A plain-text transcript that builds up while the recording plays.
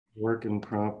Working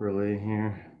properly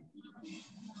here.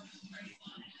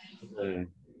 Okay.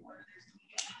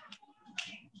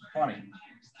 Funny.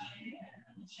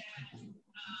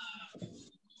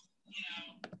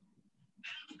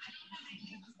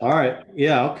 All right.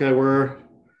 Yeah. Okay. We're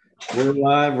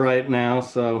live right now.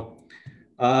 So,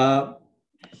 well,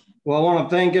 I want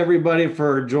to thank everybody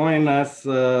for joining us.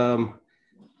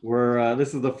 We're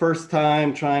this is the first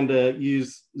time trying to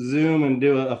use Zoom and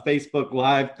do a Facebook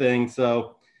Live thing.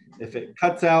 So, if it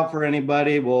cuts out for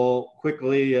anybody, we'll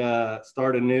quickly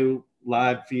start a new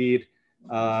live feed.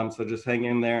 So just hang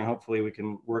in there, and hopefully we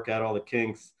can work out all the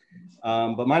kinks.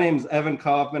 But my name is Evan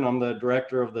Kaufman. I'm the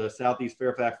director of the Southeast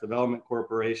Fairfax Development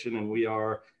Corporation, and we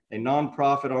are a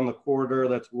nonprofit on the corridor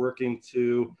that's working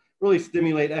to really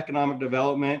stimulate economic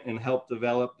development and help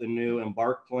develop the new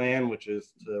Embark plan, which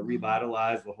is to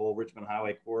revitalize the whole Richmond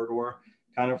Highway corridor,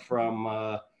 kind of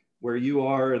from where you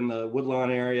are in the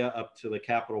Woodlawn area up to the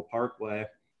Capitol Parkway.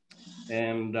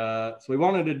 And so we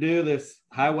wanted to do this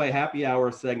Highway Happy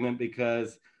Hour segment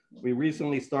because we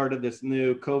recently started this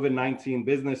new COVID-19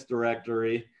 business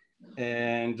directory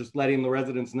and just letting the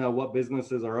residents know what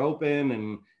businesses are open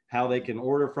and how they can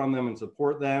order from them and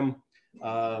support them.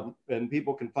 And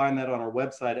people can find that on our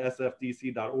website,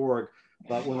 sfdc.org.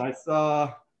 But when I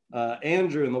saw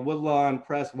Andrew and the Woodlawn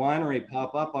Press Winery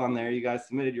pop up on there, you guys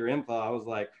submitted your info. I was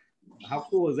like, how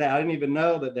cool is that? I didn't even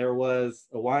know that there was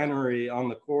a winery on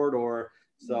the corridor.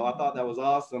 So I thought that was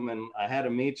awesome, and I had to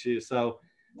meet you. So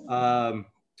Andrew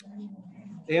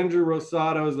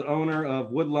Rosado is the owner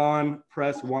of Woodlawn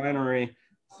Press Winery.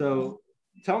 So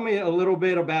tell me a little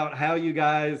bit about how you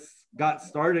guys got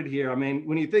started here. I mean,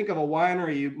 when you think of a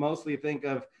winery, you mostly think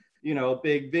of, you know, a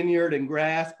big vineyard and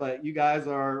grass, but you guys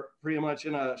are pretty much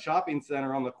in a shopping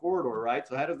center on the corridor, right?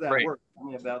 So how does that work? Tell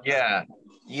me about that.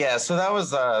 Yeah. So that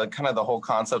was kind of the whole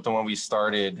concept of when we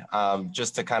started,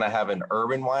 just to kind of have an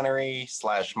urban winery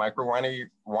 / micro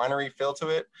winery feel to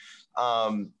it.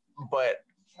 And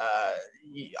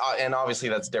obviously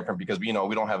that's different because, you know,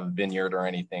 we don't have a vineyard or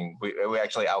anything. We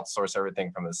actually outsource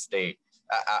everything from the state,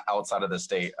 outside of the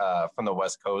state, from the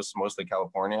West Coast, mostly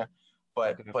California.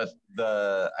 But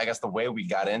I guess the way we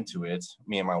got into it,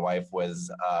 me and my wife,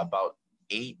 was about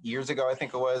 8 years ago, I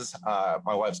think it was.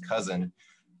 My wife's cousin,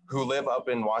 who live up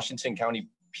in Washington County,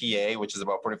 PA, which is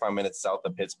about 45 minutes south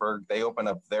of Pittsburgh. They opened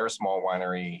up their small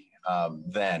winery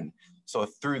then. So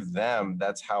through them,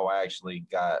 that's how I actually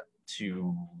got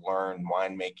to learn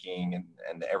winemaking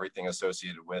and everything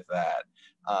associated with that.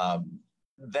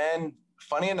 Then,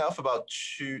 funny enough, about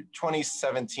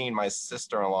 2017, my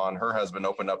sister-in-law and her husband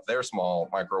opened up their small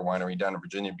micro winery down in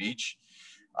Virginia Beach.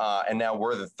 And now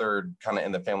we're the third kind of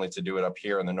in the family to do it up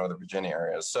here in the Northern Virginia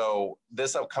area. So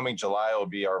this upcoming July will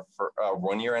be our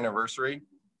 1 year anniversary.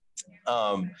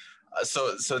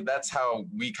 So that's how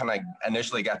we kind of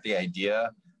initially got the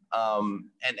idea.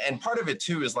 And part of it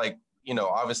too is, like, you know,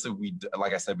 obviously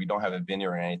like I said, we don't have a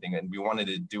vineyard or anything, and we wanted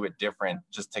to do it different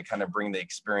just to kind of bring the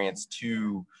experience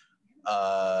to,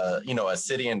 you know, a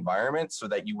city environment, so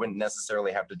that you wouldn't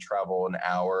necessarily have to travel an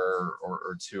hour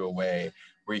or two away,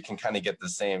 where you can kind of get the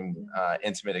same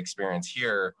intimate experience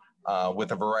here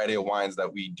with a variety of wines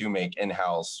that we do make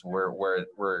in-house, where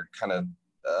we're kind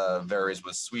of varies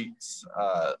with sweet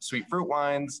fruit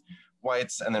wines,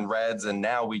 whites, and then reds. And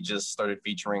now we just started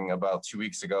featuring about 2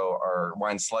 weeks ago our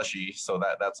wine slushy, so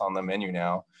that's on the menu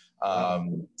now.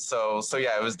 So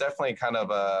yeah, it was definitely kind of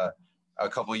a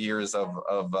couple of years of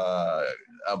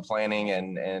planning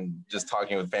and just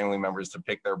talking with family members to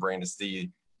pick their brain to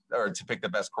see, or to pick the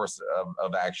best course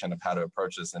of action of how to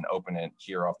approach this and open it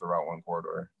here off the Route 1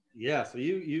 corridor. Yeah, so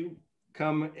you've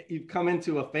come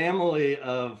into a family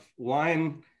of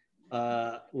wine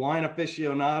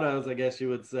aficionados, I guess you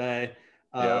would say.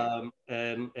 And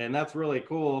that's really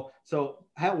cool. So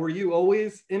how were you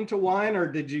always into wine, or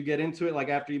did you get into it like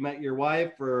after you met your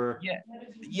wife? Or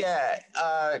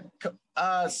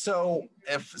so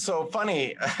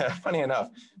funny enough,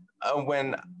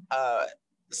 when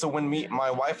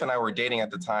my wife and I were dating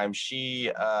at the time,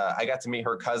 I got to meet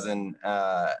her cousin,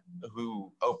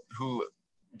 who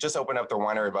just opened up their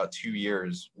winery about 2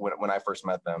 years when I first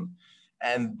met them.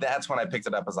 And that's when I picked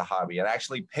it up as a hobby. I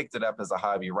actually picked it up as a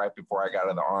hobby right before I got out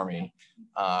of the Army.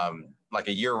 Like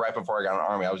a year right before I got out of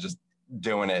the Army, I was just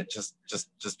doing it just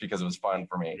because it was fun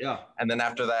for me. Yeah. And then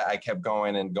after that, I kept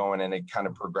going, and it kind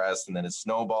of progressed, and then it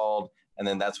snowballed. And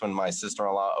then that's when my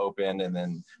sister-in-law opened. And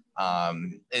then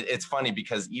it's funny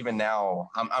because even now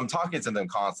I'm talking to them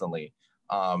constantly.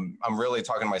 I'm really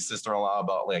talking to my sister-in-law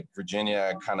about, like,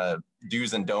 Virginia kind of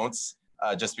do's and don'ts.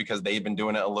 Just because they've been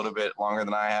doing it a little bit longer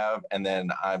than I have. And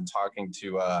then I'm talking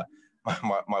to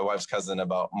my wife's cousin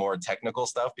about more technical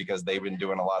stuff, because they've been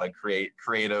doing a lot of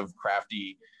creative,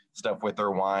 crafty stuff with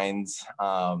their wines,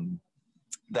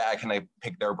 that I can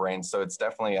pick their brains. So it's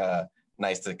definitely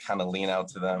nice to kind of lean out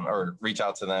to them or reach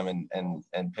out to them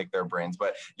and pick their brains.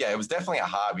 But yeah, it was definitely a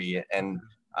hobby, and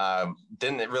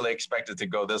didn't really expect it to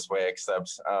go this way,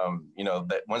 except,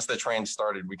 that once the train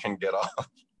started, we couldn't get off.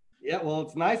 Yeah, well,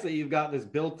 it's nice that you've got this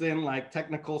built-in like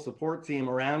technical support team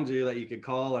around you that you could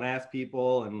call and ask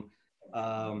people. And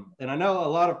I know a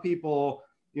lot of people,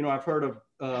 I've heard of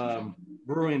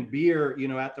brewing beer,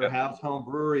 at their house home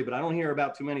brewery, but I don't hear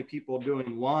about too many people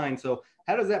doing wine. So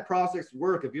how does that process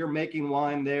work? If you're making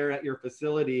wine there at your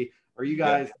facility, are you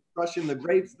guys crushing the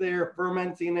grapes there,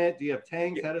 fermenting it? Do you have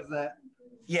tanks? How does that?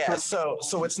 Yeah, so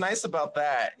what's nice about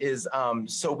that is,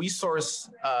 so we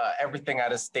source everything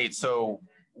out of state. So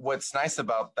what's nice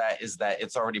about that is that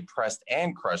it's already pressed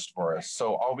and crushed for us.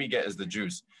 So all we get is the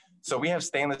juice. So we have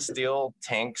stainless steel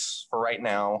tanks for right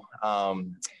now,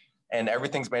 and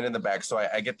everything's made in the back. So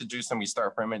I get the juice and we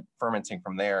start fermenting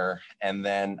from there, and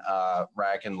then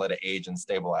rack and let it age and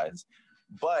stabilize.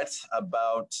 But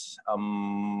about a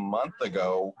month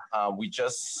ago, we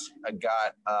just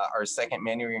got our second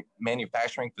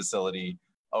manufacturing facility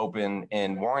open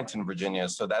in Warrenton, Virginia.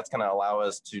 So that's going to allow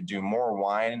us to do more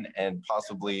wine and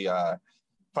possibly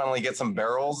finally get some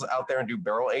barrels out there and do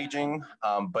barrel aging.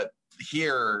 But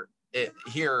here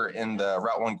in the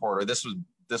Route 1 corridor, this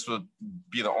would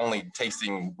be the only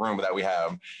tasting room that we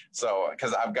have. So,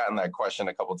 because I've gotten that question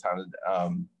a couple of times,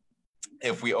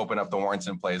 if we open up the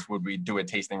Warrenton place, would we do a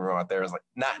tasting room out there? It's like,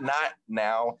 not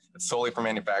now. It's solely for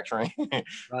manufacturing.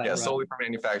 Right. Solely for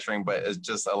manufacturing, but it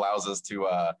just allows us to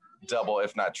double,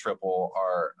 if not triple,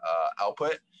 our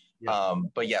output. Yeah.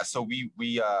 But yeah, so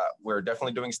we're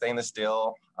definitely doing stainless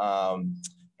steel,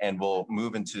 and we'll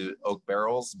move into oak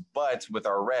barrels. But with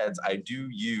our reds, I do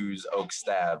use oak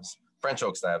stabs, French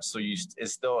oak stabs. So it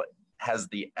still has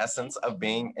the essence of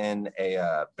being in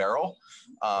a barrel.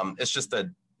 It's just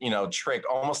a trick,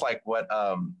 almost like what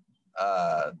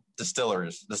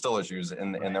distillers use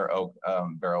in their oak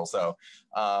barrel. So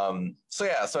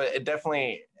it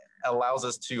definitely allows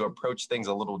us to approach things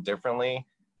a little differently,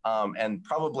 and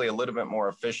probably a little bit more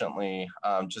efficiently,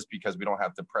 just because we don't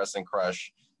have to press and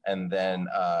crush. And then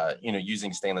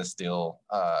using stainless steel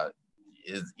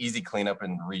is easy cleanup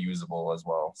and reusable as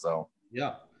well. So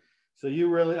yeah, so you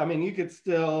really, you could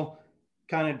still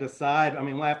kind of decide.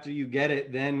 After you get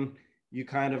it, then you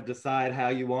kind of decide how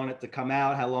you want it to come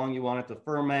out, how long you want it to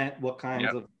ferment, what kinds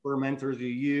of fermenters you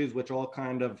use, which all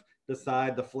kind of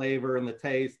decide the flavor and the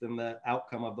taste and the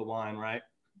outcome of the wine, right?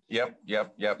 Yep.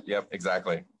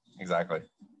 Exactly.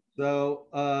 So,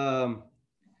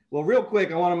 well, real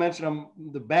quick, I want to mention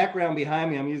the background behind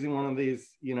me. I'm using one of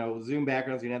these, Zoom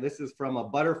backgrounds. This is from a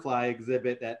butterfly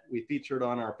exhibit that we featured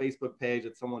on our Facebook page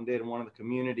that someone did in one of the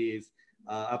communities.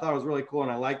 I thought it was really cool,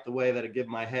 and I liked the way that it gave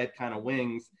my head kind of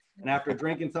wings. And after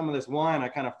drinking some of this wine, I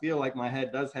kind of feel like my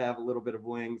head does have a little bit of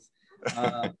wings.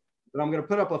 But I'm going to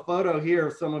put up a photo here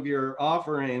of some of your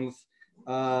offerings,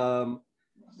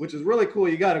 which is really cool.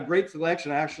 You got a great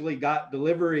selection. I actually got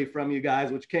delivery from you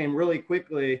guys, which came really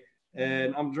quickly.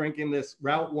 And I'm drinking this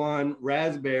Route 1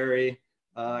 raspberry.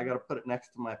 I got to put it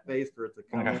next to my face for it to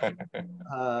come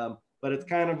in. But it's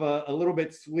kind of a little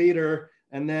bit sweeter.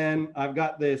 And then I've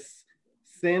got this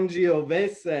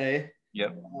Sangiovese.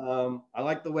 Yep. I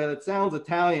like the way that sounds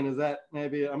Italian. Is that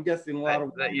maybe, I'm guessing a lot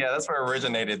of... that's where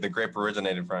the grape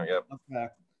originated from. Yep. Okay.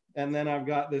 And then I've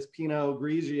got this Pinot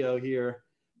Grigio here.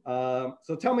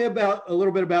 So tell me a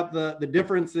little bit about the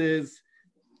differences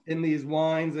in these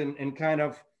wines and kind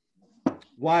of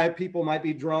why people might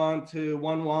be drawn to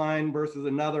one wine versus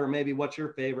another, or maybe what your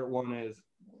favorite one is.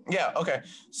 Yeah. Okay.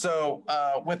 So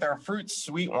with our fruit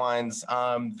sweet wines,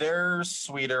 they're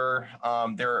sweeter.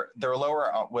 They're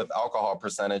lower with alcohol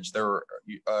percentage. They're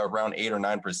around 8 or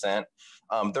 9%.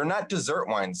 They're not dessert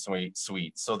wine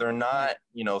sweet. So they're not,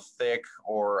 thick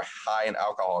or high in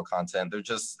alcohol content. They're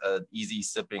just easy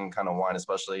sipping kind of wine,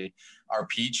 especially our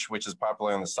peach, which is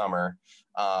popular in the summer.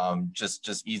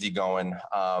 Just easy going.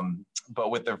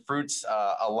 But with the fruits,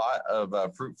 a lot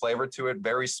of fruit flavor to it,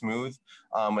 very smooth.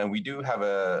 And we do have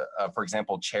for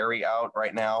example, cherry out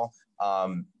right now.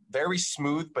 Very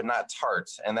smooth, but not tart.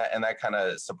 And that kind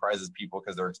of surprises people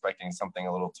because they're expecting something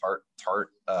a little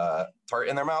tart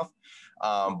in their mouth.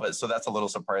 But so that's a little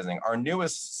surprising. Our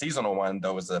newest seasonal one,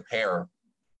 though, is a pear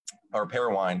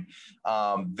wine.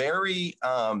 Very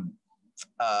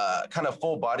kind of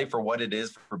full body for what it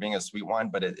is for being a sweet wine,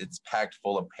 but it's packed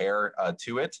full of pear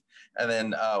to it. And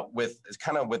then with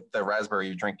the raspberry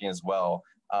you're drinking as well,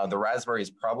 The raspberry is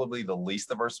probably the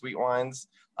least of our sweet wines,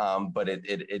 but it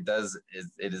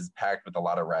is packed with a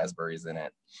lot of raspberries in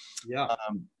it. Yeah.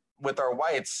 With our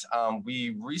whites,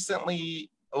 we recently,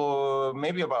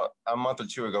 maybe about a month or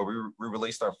two ago, we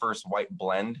released our first white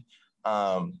blend,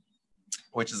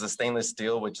 which is a stainless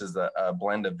steel, which is a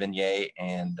blend of Viognier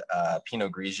and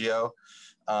Pinot Grigio.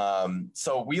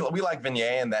 So we like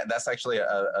Viognier, and that's actually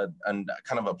a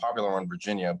kind of a popular one in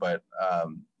Virginia, but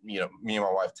me and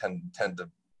my wife tend to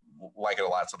like it a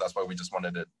lot, so that's why we just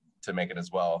wanted to make it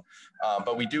as well.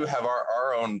 But we do have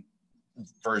our own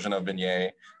version of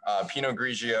Viognier, Pinot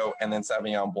Grigio, and then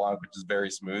Sauvignon Blanc, which is very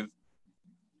smooth.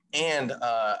 And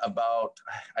I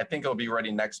think it'll be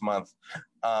ready next month,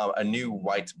 a new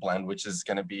white blend, which is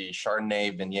going to be Chardonnay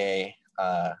and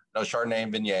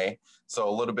Viognier. So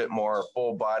a little bit more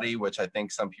full body, which I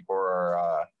think some people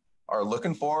are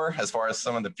looking for as far as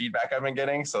some of the feedback I've been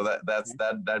getting. So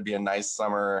that'd be a nice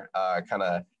summer kind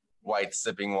of white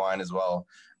sipping wine as well.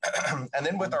 And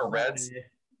then with our reds,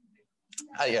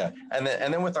 and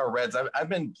then with our reds, I've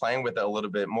been playing with it a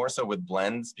little bit more so with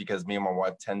blends, because me and my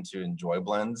wife tend to enjoy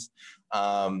blends.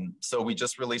 So we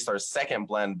just released our second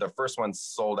blend. The first one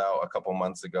sold out a couple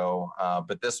months ago,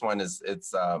 but this one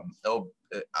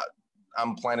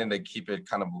I'm planning to keep it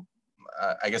kind of,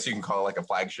 I guess you can call it like a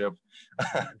flagship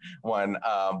one,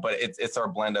 but it's our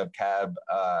blend of Cab,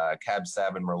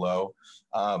 Sav, and Merlot.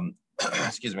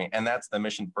 Excuse me, and that's the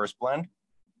Mission First blend.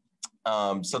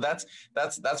 So that's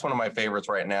one of my favorites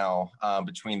right now,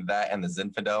 between that and the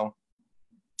Zinfandel,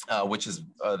 which is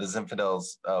the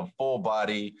Zinfandel's full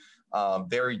body,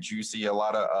 very juicy, a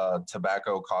lot of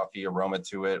tobacco coffee aroma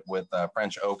to it, with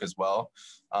French oak as well.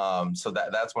 So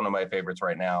that's one of my favorites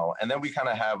right now. And then we kind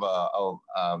of have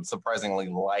a surprisingly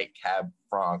light Cab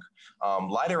Franc,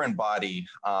 lighter in body,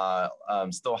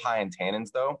 still high in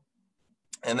tannins though.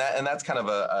 And that's kind of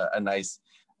a nice,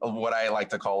 what I like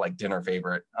to call like dinner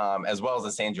favorite, as well as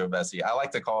the Sangiovese. I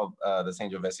like to call the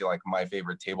Sangiovese like my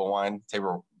favorite table wine,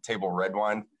 table red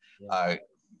wine. Yeah.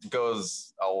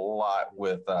 Goes a lot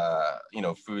with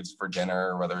foods for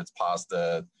dinner, whether it's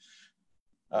pasta,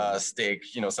 steak,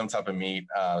 some type of meat.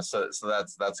 So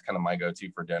that's kind of my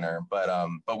go-to for dinner.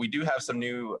 But we do have some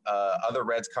new other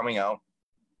reds coming out.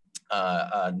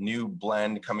 A new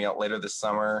blend coming out later this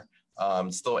summer.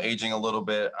 Still aging a little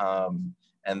bit.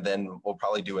 And then we'll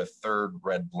probably do a third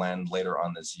red blend later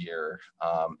on this year.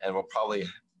 And we'll probably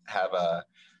have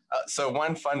so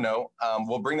one fun note,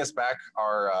 we'll bring this back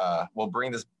our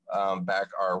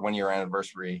 1 year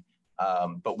anniversary.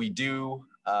 But we do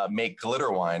make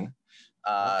glitter wine.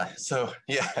 So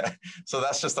yeah, so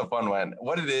that's just a fun one.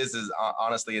 What it is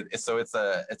honestly, it's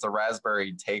a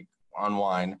raspberry take on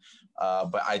wine,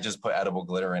 but I just put edible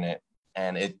glitter in it,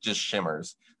 and it just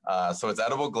shimmers. So it's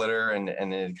edible glitter, and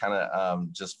it kind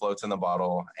of just floats in the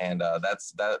bottle. And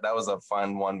that was a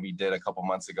fun one we did a couple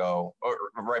months ago, or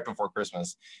right before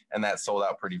Christmas, and that sold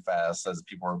out pretty fast as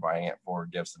people were buying it for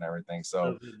gifts and everything.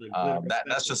 So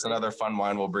that's just another fun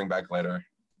wine we'll bring back later.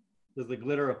 Does the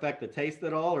glitter affect the taste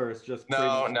at all, or it's just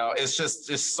no, it's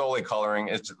just solely coloring.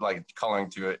 It's just like coloring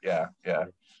to it. Yeah.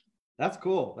 That's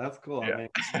cool. Yeah. I mean,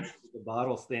 the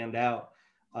bottle stand out.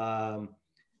 And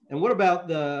what about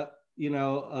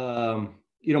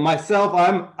myself?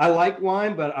 I like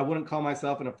wine, but I wouldn't call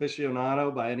myself an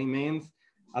aficionado by any means.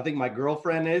 I think my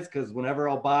girlfriend is, because whenever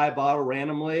I'll buy a bottle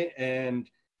randomly, and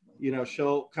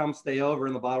she'll come stay over,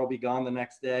 and the bottle will be gone the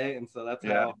next day, and so that's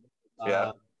how.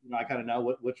 I kind of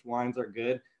know which wines are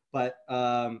good. But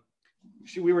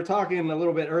we were talking a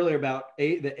little bit earlier about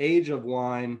the age of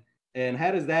wine, and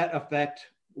how does that affect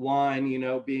wine,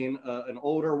 being an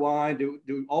older wine?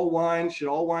 Should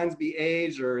all wines be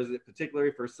aged, or is it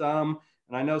particularly for some?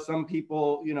 And I know some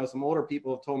people, some older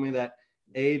people have told me that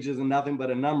age is nothing but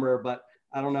a number, but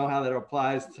I don't know how that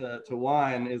applies to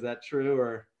wine. Is that true?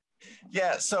 Or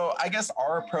yeah, so I guess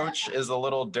our approach is a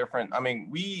little different. I mean,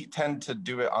 we tend to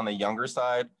do it on the younger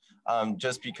side,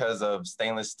 just because of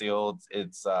stainless steel.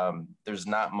 It's there's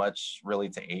not much really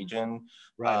to age in.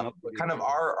 Right. Kind of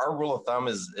our rule of thumb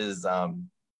is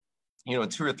 2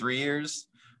 or 3 years.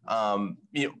 When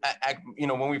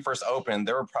we first opened,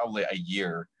 there were probably a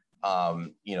year,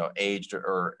 aged,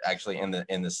 or actually in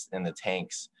the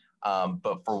tanks.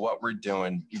 But for what we're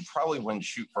doing, you probably wouldn't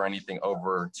shoot for anything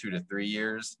over 2 to 3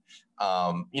 years.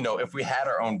 If we had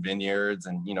our own vineyards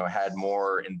and, had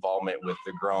more involvement with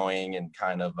the growing and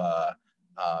kind of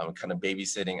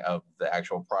babysitting of the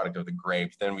actual product of the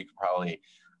grape, then we could probably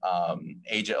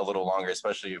age it a little longer,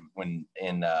 especially when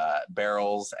in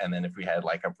barrels. And then if we had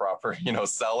like a proper,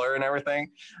 cellar and everything.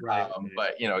 Right.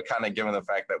 But, kind of given the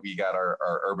fact that we got our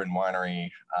urban winery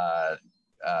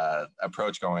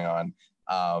approach going on,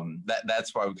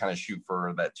 That's why we kind of shoot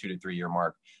for that 2 to 3 year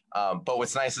mark. But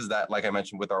what's nice is that, like I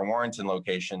mentioned, with our Warrenton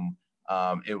location,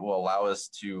 it will allow us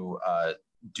to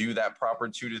do that proper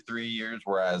 2 to 3 years,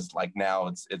 whereas like now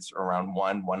it's around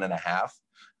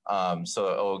 1.5.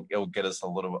 So it'll get us a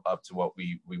little up to what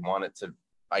we want it to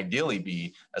ideally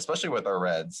be, especially with our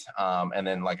reds. And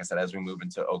then, like I said, as we move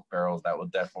into oak barrels, that will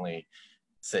definitely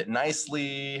sit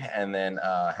nicely, and then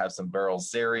have some barrel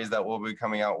series that we'll be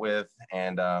coming out with.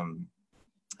 And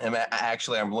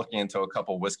actually, I'm looking into a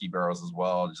couple whiskey barrels as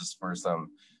well, just for some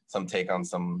take on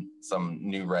some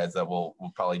new reds that we'll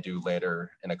probably do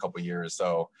later in a couple years.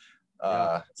 So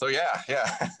yeah.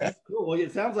 That's cool. Well,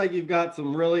 it sounds like you've got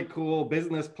some really cool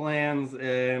business plans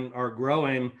and are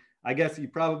growing. I guess you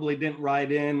probably didn't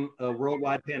write in a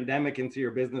worldwide pandemic into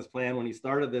your business plan when you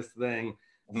started this thing.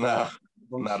 No,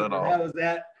 not at all. How is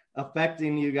that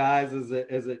affecting you guys? Is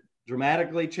it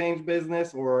dramatically changed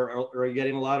business, or are you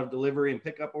getting a lot of delivery and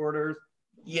pickup orders?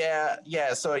 Yeah.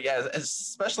 So yeah,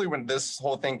 especially when this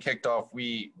whole thing kicked off,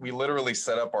 we literally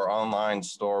set up our online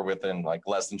store within like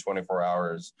less than 24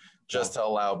 hours, just to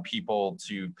allow people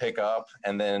to pick up.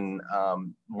 And then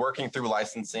working through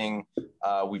licensing,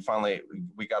 we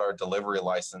got our delivery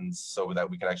license so that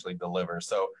we could actually deliver.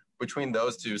 So between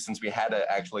those two, since we had to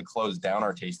actually close down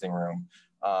our tasting room,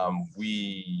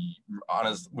 we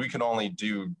could only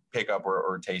do pickup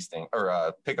or tasting,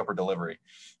 or pickup or delivery.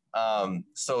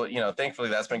 So, thankfully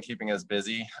that's been keeping us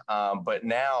busy. But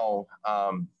now,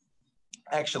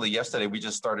 actually yesterday we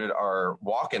just started our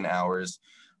walk-in hours.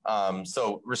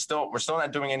 So we're still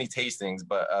not doing any tastings,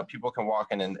 but people can walk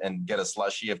in and get a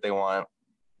slushie if they want.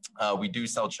 We do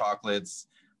sell chocolates,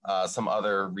 some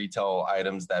other retail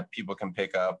items that people can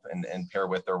pick up and pair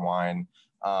with their wine.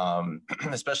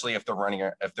 Especially if they're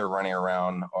running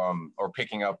around, or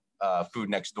picking up food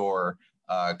next door,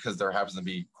 because there happens to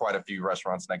be quite a few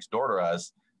restaurants next door to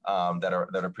us that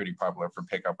are pretty popular for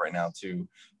pickup right now too.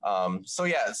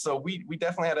 So we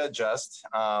definitely had to adjust,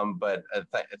 but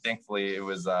thankfully it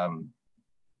was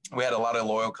we had a lot of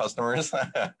loyal customers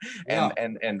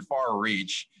and far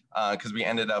reach, because we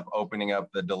ended up opening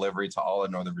up the delivery to all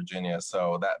of Northern Virginia.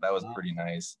 So that was pretty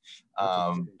nice.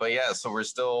 But yeah, so we're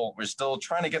still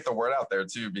trying to get the word out there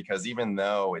too, because even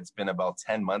though it's been about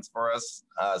 10 months for us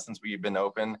since we've been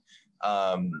open,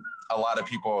 a lot of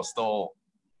people still,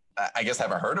 I guess,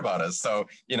 haven't heard about us. So,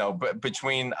 but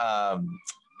between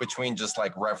just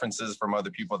like references from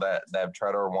other people that have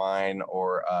tried our wine,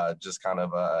 or just kind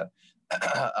of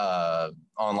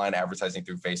online advertising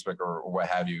through Facebook or what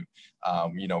have you,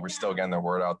 we're still getting the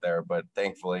word out there. But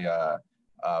thankfully,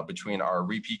 between our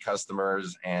repeat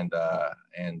customers and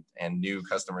new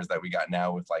customers that we got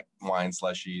now with like wine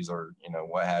slushies or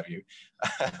what have you,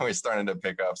 we're starting to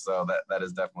pick up. So that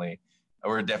is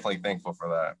we're definitely thankful for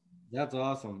that. That's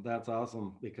awesome. That's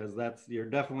awesome, because you're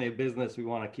definitely a business we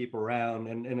want to keep around,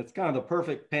 and it's kind of the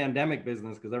perfect pandemic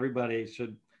business, because everybody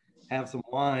should have some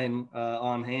wine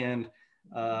on hand.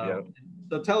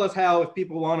 So tell us how, if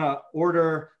people want to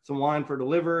order some wine for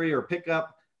delivery or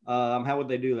pickup, how would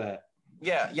they do that?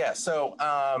 Yeah. So,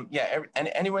 and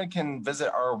anyone can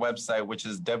visit our website, which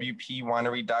is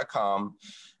wpwinery.com.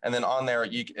 And then on there,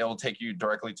 it'll take you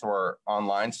directly to our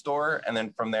online store. And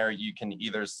then from there, you can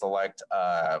either select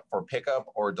for pickup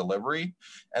or delivery.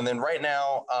 And then right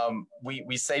now,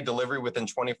 we say delivery within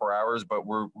 24 hours, but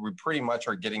we pretty much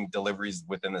are getting deliveries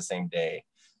within the same day.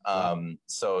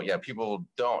 So yeah, people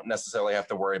don't necessarily have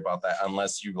to worry about that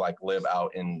unless you like live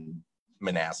out in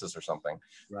Manassas or something.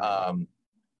 Right.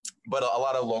 But a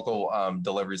lot of local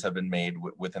deliveries have been made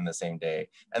within the same day.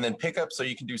 And then pickup, so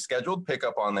you can do scheduled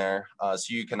pickup on there.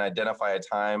 So you can identify a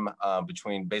time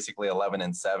between basically 11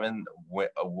 and 7,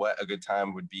 what a good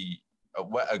time would be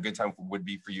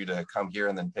for you to come here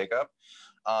and then pick up.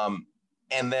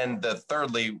 And then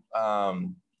thirdly,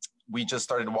 we just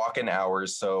started walk-in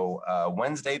hours. So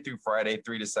Wednesday through Friday,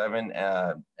 3 to 7,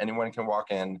 anyone can walk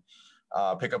in,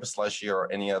 pick up a slushie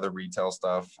or any other retail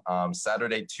stuff.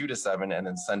 Saturday 2 to 7, and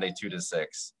then Sunday 2 to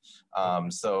 6.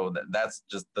 So that's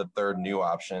just the third new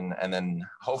option. And then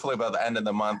hopefully by the end of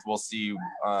the month, we'll see,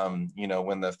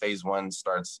 when the phase 1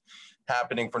 starts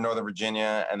happening for Northern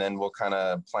Virginia, and then we'll kind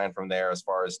of plan from there as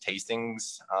far as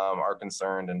tastings are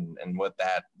concerned, and what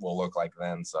that will look like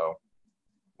then. So.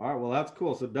 All right, well, that's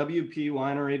cool. So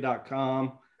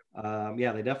wpwinery.com.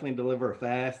 Yeah, they definitely deliver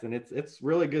fast, and it's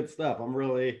really good stuff. I'm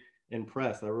really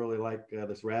impressed. I really like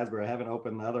this raspberry. I haven't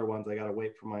opened the other ones. I got to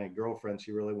wait for my girlfriend.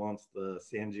 She really wants the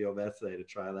Sangiovese to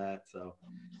try that. So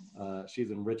she's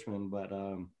in Richmond, but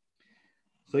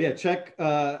so yeah, check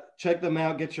them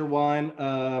out. Get your wine.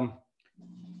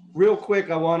 Real quick,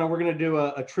 we're gonna do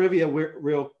a trivia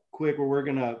real quick, where we're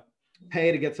gonna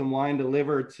pay to get some wine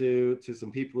delivered to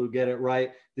some people who get it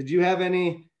right. Did you have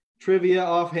any trivia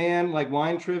offhand, like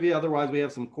wine trivia? Otherwise, we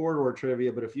have some corridor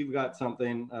trivia, but if you've got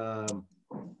something.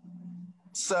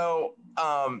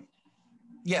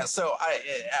 Yeah, so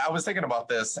I was thinking about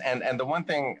this, and the one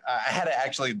thing I had to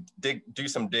actually do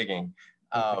some digging,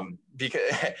 because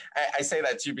I say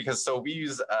that too because so we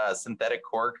use synthetic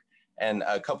cork, and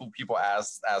a couple of people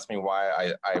asked me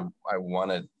why I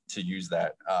wanted to use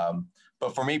that.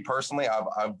 But for me personally,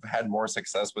 I've had more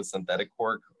success with synthetic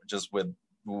cork, just with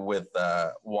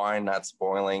wine not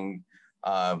spoiling.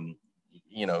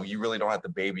 You know, you really don't have to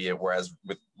baby it, whereas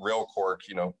with real cork,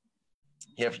 you know,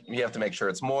 you have to make sure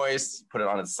it's moist, put it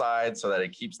on its side so that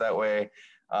it keeps that way.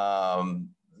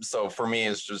 So for me,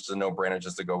 it's just a no-brainer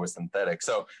just to go with synthetic.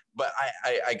 So, but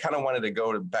I kind of wanted to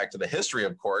go back to the history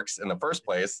of corks in the first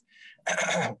place.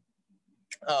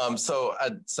 So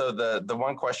the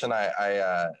one question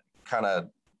I kind of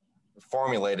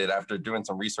formulated after doing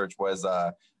some research was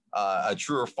a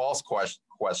true or false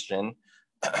question,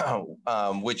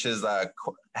 which is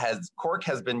cork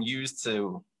has been used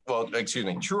to, well, excuse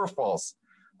me, true or false?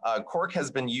 Cork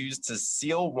has been used to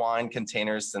seal wine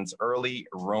containers since early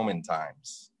Roman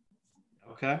times.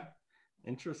 Okay,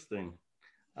 interesting.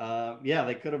 Yeah,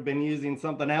 they could have been using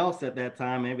something else at that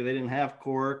time. Maybe they didn't have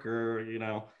cork, or you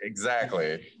know.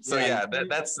 Exactly. So yeah,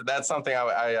 that's something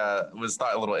I was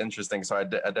thought a little interesting. So I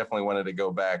definitely wanted to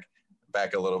go back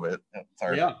a little bit.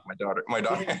 Sorry, yeah. My daughter.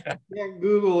 Yeah,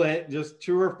 Google it, just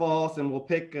true or false, and we'll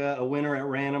pick a winner at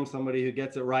random, somebody who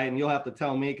gets it right, and you'll have to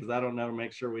tell me because I don't know, to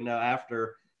make sure we know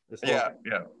after this. Yeah.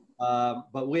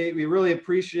 But we really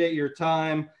appreciate your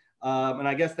time. And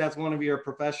I guess that's one of your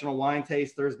professional wine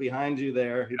tasters behind you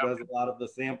there, who does a lot of the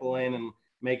sampling and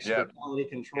makes sure the quality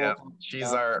control. Yeah.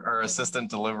 She's our assistant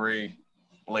delivery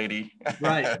lady.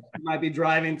 Right. She might be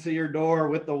driving to your door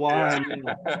with the wine. You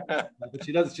know. But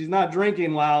she's not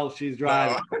drinking while she's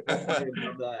driving.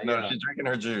 No, she's drinking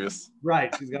her juice.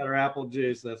 Right. She's got her apple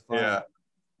juice. That's fine. Yeah.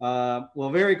 Well,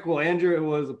 very cool. Andrew, it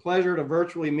was a pleasure to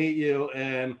virtually meet you.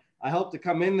 And I hope to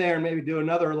come in there and maybe do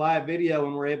another live video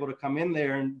when we're able to come in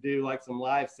there and do like some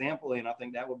live sampling. I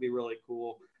think that would be really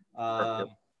cool.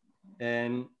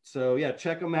 And so, yeah,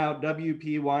 check them out,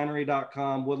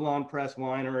 wpwinery.com, Woodlawn Press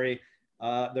Winery.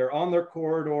 They're on their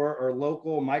corridor or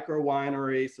local micro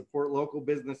winery, support local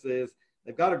businesses.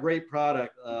 They've got a great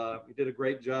product. You did a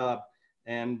great job.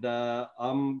 And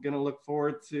I'm going to look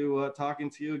forward to talking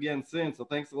to you again soon. So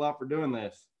thanks a lot for doing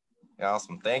this.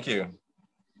 Awesome. Thank you.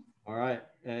 All right.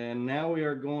 And now we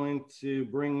are going to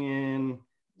bring in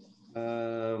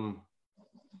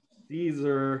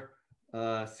Cesar.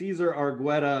 Cesar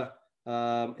Argueta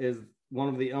is one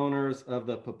of the owners of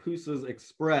the Pupusas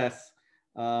Express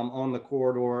on the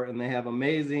corridor, and they have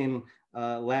amazing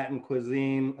Latin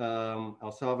cuisine,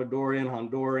 El Salvadorian,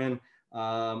 Honduran,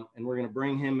 and we're going to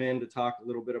bring him in to talk a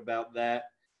little bit about that.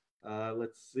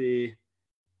 Let's see.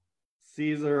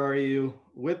 Cesar, are you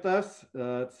with us?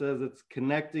 It says it's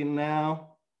connecting now.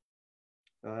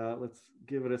 Let's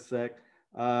give it a sec.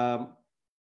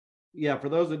 Yeah, for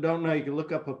those that don't know, you can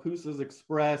look up Pupusas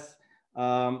Express.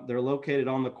 They're located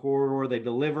on the corridor. They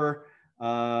deliver,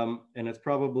 and it's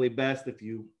probably best if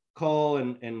you call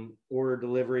and order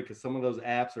delivery, because some of those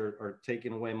apps are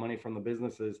taking away money from the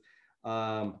businesses.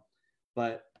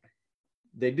 But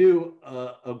they do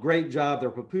a great job.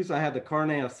 Their pupusa, I have the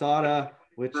carne asada,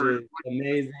 which is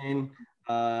amazing.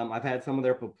 I've had some of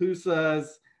their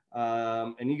pupusas,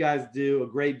 and you guys do a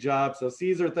great job. So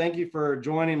Cesar, thank you for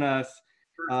joining us.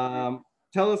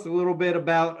 Tell us a little bit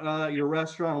about your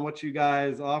restaurant and what you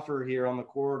guys offer here on the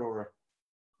corridor.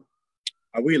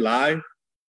 Are we live?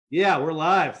 Yeah, we're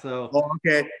live. So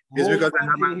okay. It's because I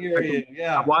have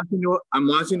I'm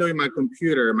watching on my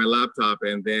computer, my laptop,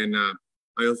 and then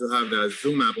I also have the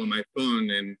Zoom app on my phone,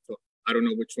 and so I don't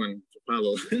know which one to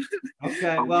follow.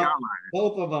 Okay, well,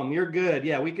 both of them. You're good.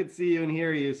 Yeah, we could see you and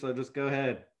hear you, so just go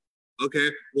ahead. Okay.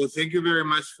 Well, thank you very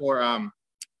much for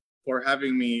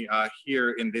having me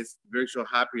here in this virtual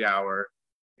happy hour.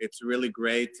 It's really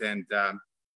great. And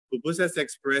Pupusas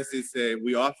Express is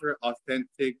we offer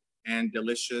authentic and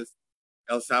delicious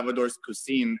El Salvador's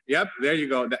cuisine. Yep, there you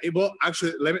go. Well,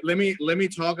 actually, let me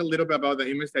talk a little bit about the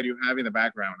image that you have in the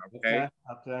background. Okay.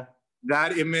 Okay.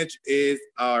 That image is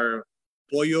our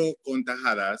pollo con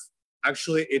tajadas.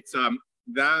 Actually, it's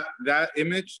that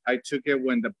image I took it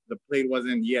when the plate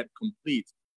wasn't yet complete.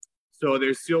 So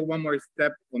there's still one more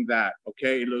step on that.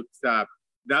 Okay, it looks that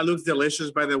looks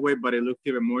delicious, by the way, but it looks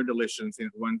even more delicious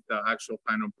once the actual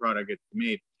final product gets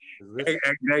made.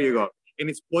 And there you go. And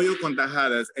it's pollo con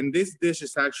tajadas, and this dish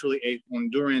is actually a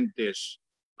Honduran dish.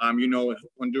 You know,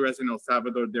 Honduras and El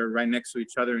Salvador, they're right next to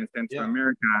each other in Central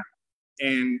America,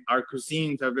 and our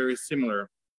cuisines are very similar.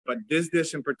 But this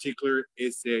dish in particular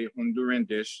is a Honduran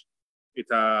dish.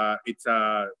 It's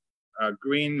a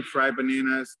green fried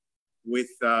bananas with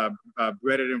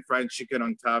breaded and fried chicken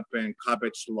on top, and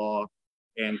cabbage slaw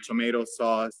and tomato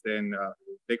sauce, and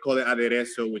they call it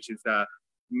aderezo, which is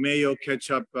mayo,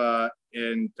 ketchup,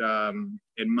 and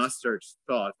mustard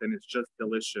sauce, and it's just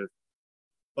delicious.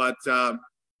 But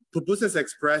Pupusas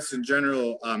Express in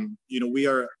general, you know, we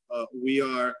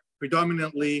are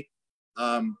predominantly,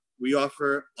 we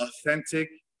offer authentic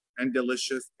and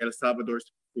delicious El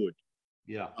Salvador's food.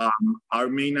 Yeah. Our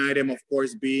main item, of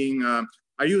course, being,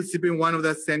 are you sipping one of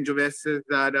the Sangioveses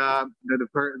that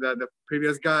the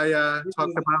previous guy talked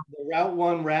about? The Route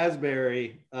 1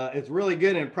 raspberry. It's really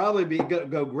good, and probably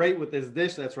go great with this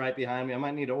dish that's right behind me. I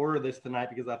might need to order this tonight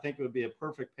because I think it would be a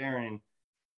perfect pairing.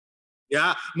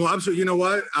 Yeah, no, absolutely. You know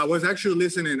what? I was actually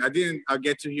listening. I didn't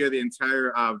get to hear the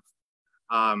entire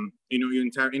you know, your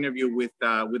entire interview with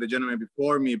the gentleman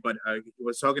before me, but he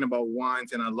was talking about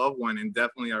wines, and I love wine, and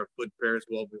definitely our food pairs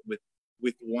well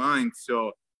with wine.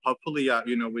 So hopefully,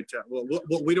 you know,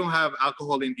 we don't have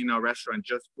alcohol in our restaurant,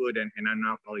 just food and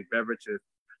non-alcoholic beverages.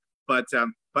 But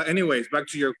anyways, back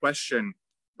to your question,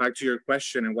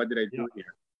 and what did I do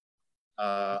here?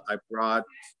 I brought.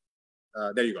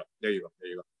 There you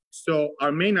go. So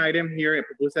our main item here at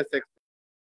Pupusas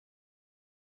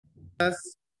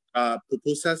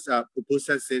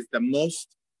Pupusas is the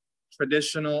most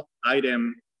traditional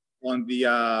item on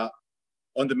the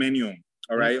menu.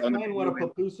 All right. Explain what a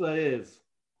pupusa is.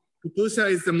 Pupusa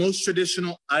is the most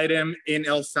traditional item in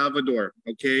El Salvador.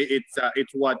 Okay,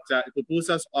 it's what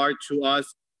pupusas are to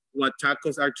us, what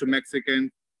tacos are to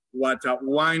Mexicans, what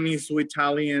wine is to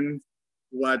Italians,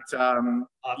 what hot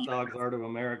dogs are to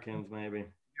Americans, maybe.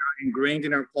 Ingrained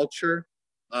in our culture.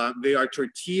 They are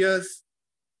tortillas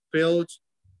filled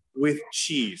with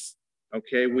cheese,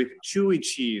 okay, with chewy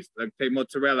cheese, like take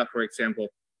mozzarella, for example.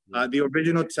 The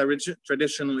original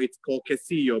traditional, it's called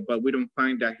quesillo, but we don't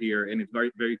find that here, and it's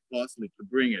very, very costly to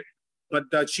bring it. But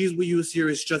the cheese we use here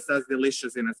is just as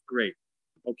delicious and as great.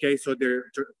 Okay, so they're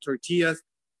tortillas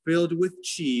filled with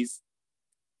cheese,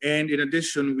 and in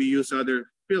addition, we use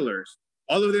other fillers.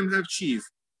 All of them have cheese.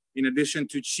 In addition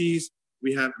to cheese,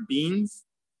 we have beans,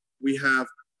 we have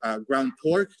ground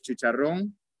pork,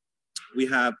 chicharrón, we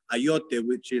have ayote,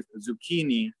 which is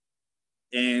zucchini,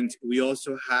 and we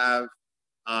also have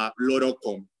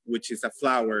loroco, which is a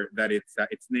flower that it's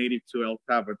native to El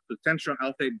Salvador,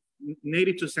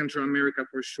 native to Central America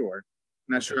for sure.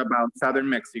 Not sure about Southern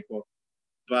Mexico,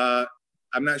 but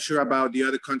I'm not sure about the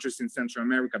other countries in Central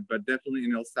America, but definitely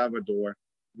in El Salvador,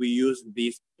 we use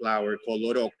this flower called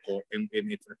loroco, and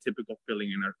it's a typical filling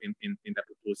in the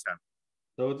pupusa.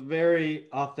 So it's very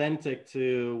authentic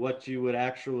to what you would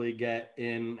actually get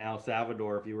in El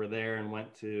Salvador if you were there and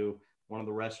went to one of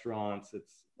the restaurants.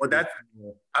 Well, that's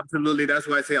absolutely, that's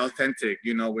why I say authentic.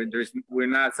 You know, we're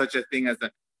not such a thing as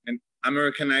an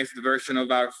Americanized version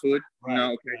of our food. Right, no,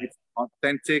 okay, right. It's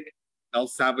authentic El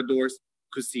Salvador's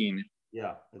cuisine.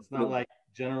 Yeah, it's not like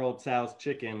General Tso's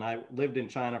chicken. I lived in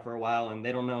China for a while, and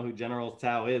they don't know who General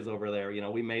Tso is over there. You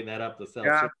know, we made that up to sell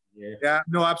chicken here. Yeah,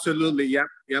 no, absolutely. Yep.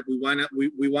 We want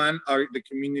the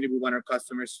community. We want our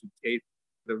customers to taste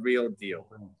the real deal.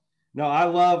 No, I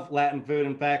love Latin food.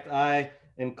 In fact,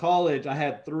 in college, I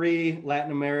had 3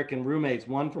 Latin American roommates,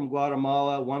 one from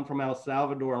Guatemala, one from El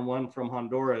Salvador, and one from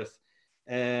Honduras.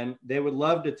 And they would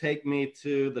love to take me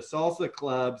to the salsa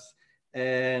clubs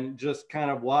and just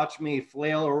kind of watch me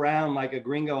flail around like a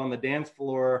gringo on the dance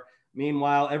floor.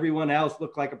 Meanwhile, everyone else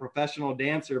looked like a professional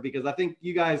dancer, because I think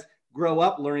you guys grow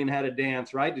up learning how to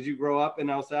dance, right? Did you grow up in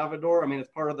El Salvador? I mean, it's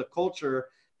part of the culture.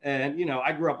 And, you know,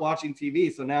 I grew up watching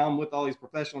TV. So now I'm with all these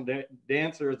professional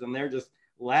dancers, and they're just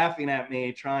laughing at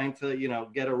me trying to, you know,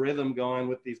 get a rhythm going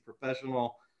with these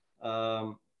professional,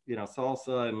 you know,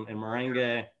 salsa and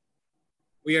merengue.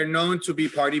 We are known to be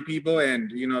party people,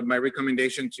 and you know, my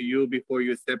recommendation to you before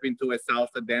you step into a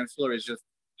salsa dance floor is just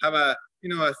have a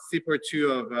sip or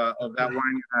two of that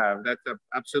wine you have. That's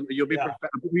absolutely, you'll be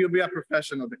a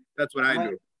professional. That's what I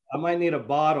do. I might need a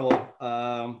bottle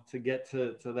to get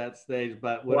to that stage,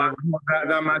 but whatever. Well,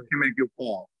 that might can make you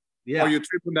fall. Yeah. Or you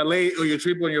trip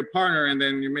on your partner, and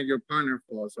then you make your partner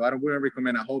fall. So I wouldn't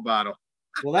recommend a whole bottle.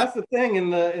 Well, that's the thing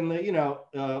in the you know,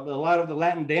 a lot of the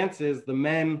Latin dances, the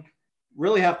men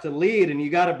really have to lead, and you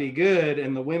got to be good,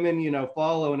 and the women, you know,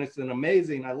 follow, and it's an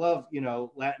amazing, I love, you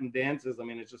know, Latin dances. I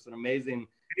mean, it's just an amazing,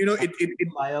 you know, it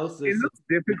looks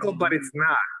difficult, but it's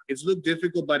not. It's look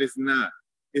difficult, but it's not.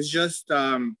 It's just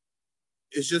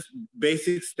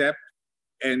basic step,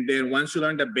 And then once you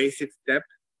learn the basic step,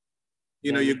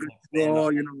 you know, you could go,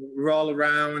 you know, roll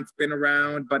around, spin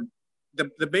around, but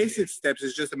the basic steps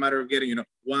is just a matter of getting, you know,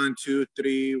 1, 2,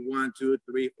 3, 1, 2,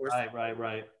 3, 4.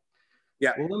 Right.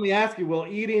 Yeah. Well, let me ask you, will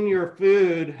eating your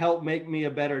food help make me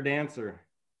a better dancer?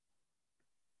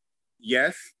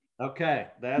 Yes. Okay.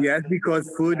 Yes,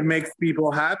 because food makes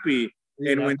people happy.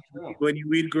 And when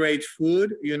you eat great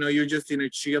food, you know, you're just in a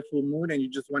cheerful mood and you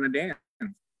just want to dance.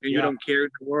 And you don't care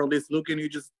if the world is looking,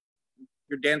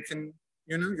 you're dancing,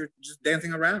 you know, you're just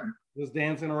dancing around. Just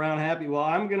dancing around happy. Well,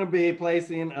 I'm going to be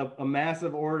placing a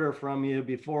massive order from you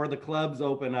before the clubs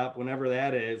open up, whenever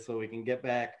that is, so we can get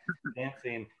back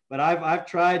dancing. But I've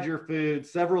tried your food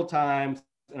several times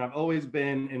and I've always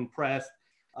been impressed.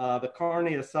 The carne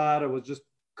asada was just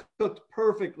cooked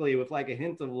perfectly with like a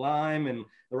hint of lime and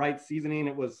the right seasoning.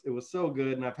 It was so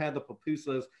good. And I've had the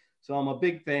pupusas, so I'm a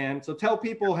big fan. So tell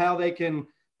people how they can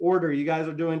order. You guys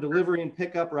are doing delivery and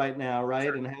pickup right now,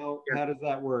 right? And how does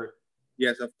that work?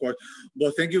 Yes, of course.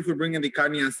 Well, thank you for bringing the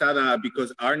carne asada,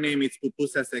 because our name is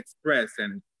Pupusas Express,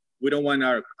 and we don't want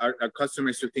our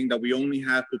customers to think that we only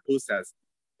have pupusas.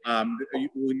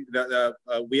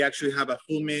 We actually have a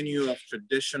full menu of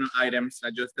traditional items,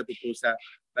 not just the pupusa.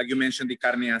 Like you mentioned, the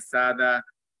carne asada,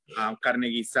 carne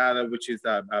guisada, which is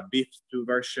a beef stew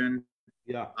version.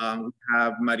 Yeah. We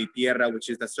have maritierra, which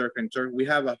is the surf and turf. We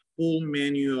have a full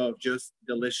menu of just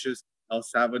delicious El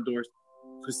Salvador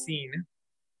cuisine.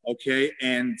 Okay,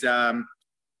 and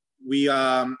we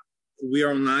are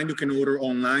online. You can order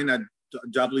online at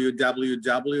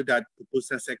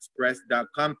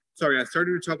www.pupusasexpress.com. Sorry, I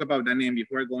started to talk about the name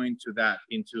before going to that,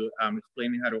 into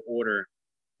explaining how to order.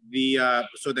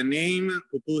 So the name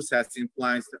Pupusas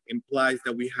implies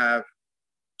that we have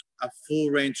a full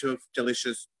range of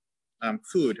delicious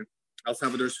food, El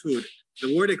Salvador's food.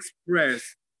 The word express,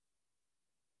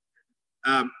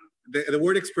 the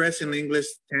word express in English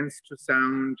tends to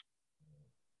sound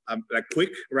like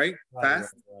quick, right?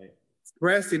 Fast. Right.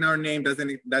 Express in our name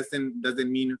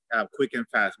doesn't mean quick and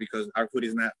fast, because our food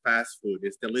is not fast food.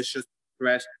 It's delicious,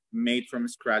 fresh, made from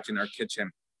scratch in our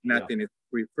kitchen. Nothing is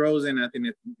pre-frozen, nothing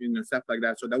is, you know, stuff like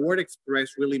that. So the word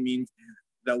express really means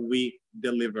that we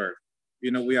deliver.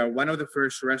 You know, we are one of the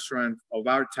first restaurants of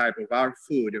our type, of our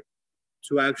food,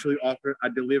 to actually offer a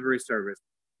delivery service.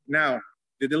 Now,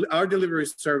 our delivery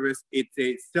service, it's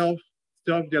a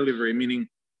self-delivery, meaning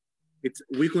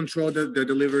we control the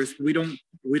deliveries. We don't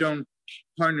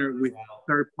partner with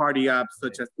third-party apps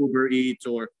such as Uber Eats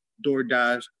or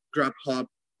DoorDash, Grubhub.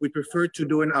 We prefer to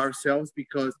do it ourselves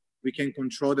because we can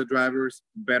control the drivers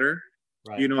better.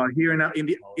 Right. You know, here now in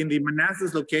the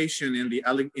Manassas location, in the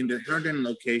Herndon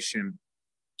location,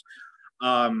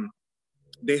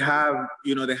 they have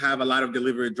a lot of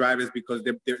delivery drivers, because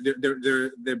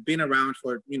they've been around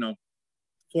for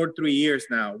 3 years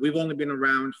now. We've only been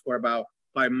around for about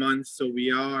 5 months, so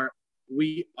we are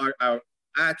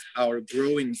at our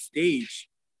growing stage.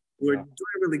 We're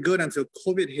doing really good until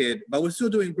COVID hit, but we're still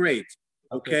doing great.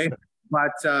 Okay.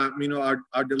 But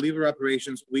our delivery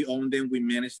operations, we own them, we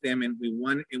manage them, and we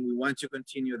want to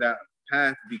continue that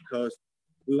path, because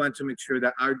we want to make sure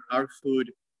that our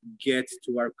food gets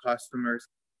to our customers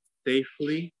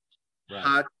safely,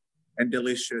 hot, and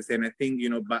delicious. And I think,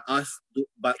 by us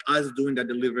doing the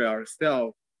delivery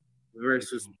ourselves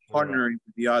versus partnering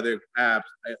with the other apps,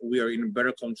 we are in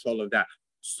better control of that.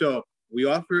 So we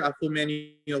offer a full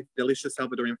menu of delicious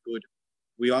Salvadorian food.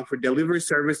 We offer delivery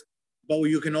service, but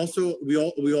we also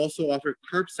offer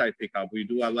curbside pickup. We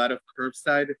do a lot of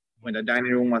curbside. When the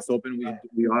dining room was open,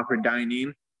 we offer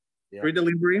dine-in. Free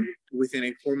delivery within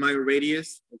a 4-mile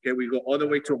radius. Okay, we go all the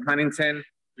way to Huntington.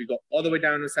 We go all the way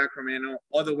down to Sacramento,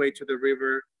 all the way to the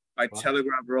river by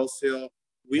Telegraph, Rose Hill.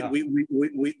 We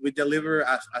deliver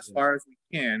as far as we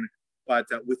can, but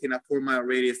within a 4-mile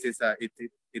radius, it's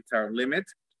our limit.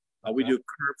 We do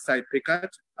curbside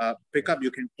pickup.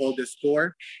 You can call the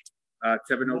store,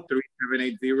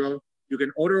 703-780. You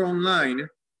can order online,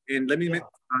 and let me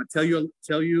tell you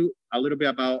a little bit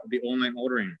about the online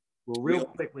ordering. Well, real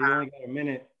quick, we only got a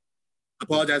minute.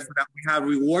 Apologize for that. We have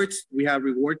rewards. We have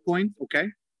reward points, okay?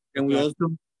 And we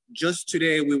also, just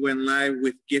today, we went live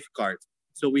with gift cards.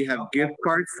 So we have gift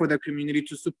cards for the community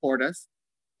to support us.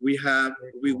 We have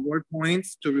reward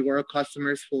points to reward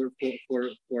customers for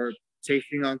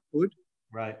tasting our food.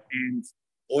 Right. And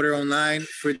order online,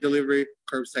 free delivery,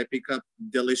 curbside pickup,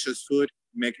 delicious food,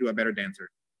 make you a better dancer.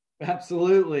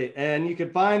 Absolutely. And you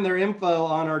can find their info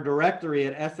on our directory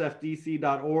at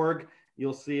sfdc.org.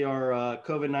 You'll see our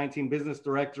COVID-19 business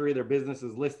directory. Their business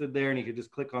is listed there, and you can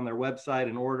just click on their website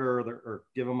and order or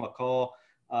give them a call.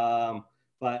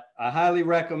 but I highly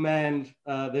recommend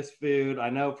this food. I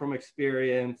know from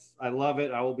experience. I love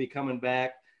it. I will be coming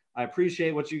back. I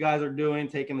appreciate what you guys are doing,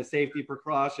 taking the safety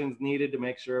precautions needed to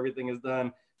make sure everything is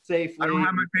done safely. I don't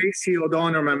have my face shield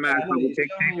on or my mask. I know you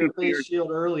showed me your face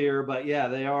shield earlier, but yeah,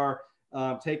 they are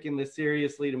taking this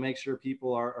seriously to make sure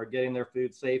people are getting their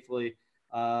food safely.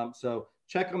 So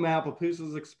check them out,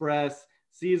 Pupusas Express.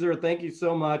 Cesar, thank you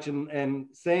so much. And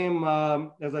same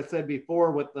as I said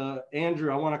before with Andrew,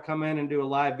 I want to come in and do a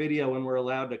live video when we're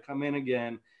allowed to come in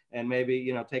again, and maybe,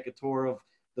 you know, take a tour of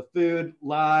the food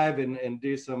live and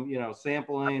do some, you know,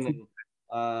 sampling.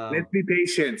 And let's be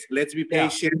patient. Let's be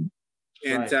patient.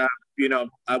 Yeah. And right. you know,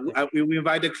 we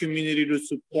invite the community to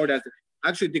support us.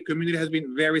 Actually, the community has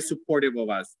been very supportive of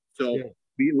us. So yeah.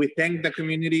 we thank the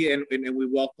community, and we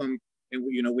welcome, and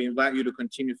we invite you to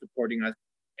continue supporting us.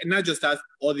 And not just us,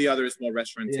 all the other small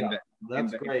restaurants. Yeah,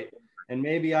 that's great. And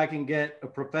maybe I can get a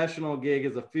professional gig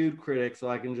as a food critic, so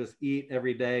I can just eat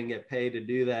every day and get paid to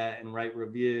do that and write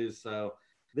reviews. So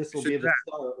this will be the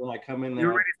start when I come in there.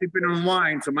 You're already sipping on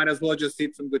wine, so might as well just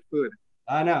eat some good food.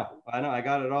 I know. I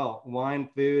got it all. Wine,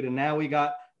 food, and now we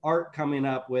got art coming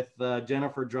up with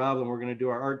Jennifer Droblyen. We're going to do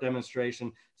our art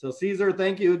demonstration. So Cesar,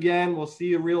 thank you again. We'll see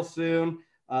you real soon.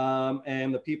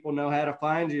 And the people know how to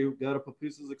find you. Go to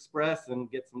Pupusas Express and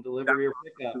get some delivery or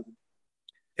pickup.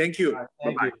 Thank you. Right,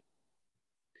 thank you.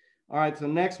 All right, so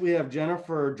next we have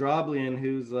Jennifer Droblyen,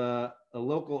 who's a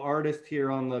local artist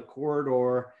here on the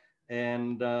corridor,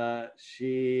 and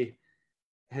she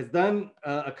has done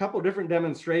a couple different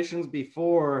demonstrations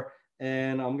before,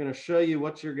 and I'm going to show you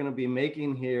what you're going to be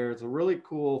making here. It's a really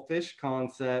cool fish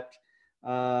concept.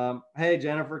 Hey,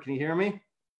 Jennifer, can you hear me?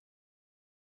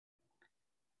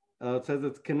 It says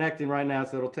it's connecting right now,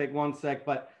 so it'll take 1 sec,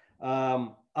 but I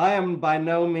am by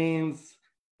no means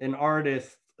an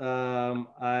artist.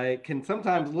 I can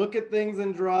sometimes look at things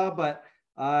and draw, but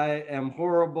I am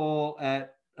horrible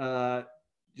at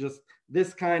just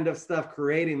this kind of stuff,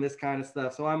 creating this kind of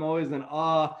stuff. So I'm always in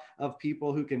awe of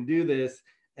people who can do this.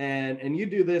 And you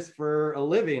do this for a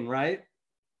living, right?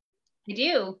 I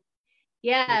do.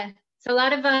 Yeah. So a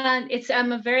lot of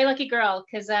I'm a very lucky girl,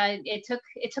 because it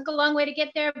took a long way to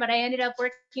get there, but I ended up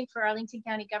working for Arlington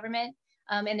County government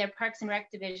in their Parks and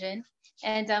Rec division,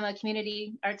 and I'm a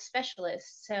community arts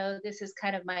specialist. So this is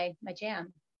kind of my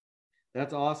jam.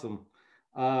 That's awesome.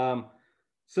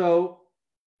 So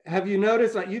have you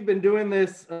noticed that you've been doing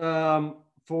this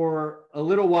for a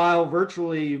little while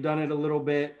virtually? You've done it a little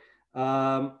bit,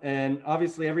 and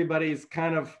obviously everybody's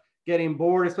kind of getting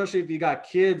bored, especially if you got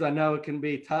kids. I know it can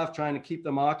be tough trying to keep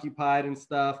them occupied and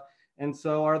stuff. And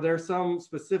so are there some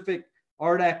specific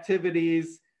art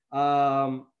activities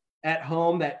at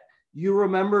home that you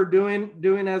remember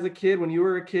doing as a kid? When you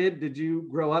were a kid, did you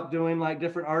grow up doing like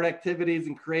different art activities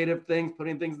and creative things,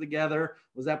 putting things together?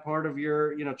 Was that part of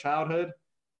your, childhood?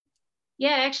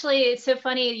 Yeah, actually, it's so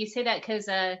funny you say that, because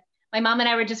my mom and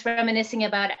I were just reminiscing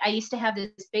about it. I used to have this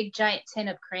big giant tin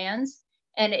of crayons,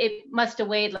 and it must have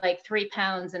weighed like 3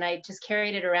 pounds, and I just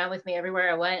carried it around with me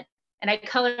everywhere I went, and I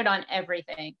colored on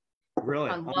everything. Really?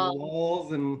 On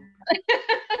walls and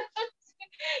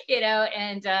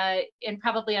and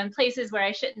probably on places where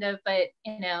I shouldn't have, but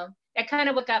that kind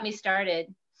of what got me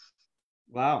started.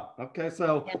 Wow. Okay.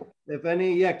 So if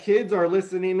any kids are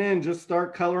listening in, just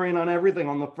start coloring on everything,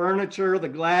 on the furniture, the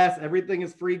glass, everything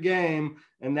is free game.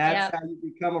 And that's how you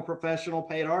become a professional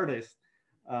paid artist.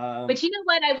 But you know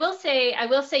what? I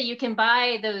will say you can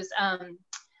buy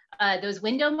those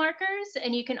window markers,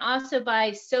 and you can also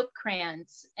buy soap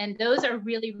crayons, and those are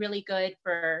really, really good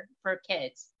for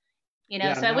kids. So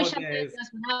I wish I did those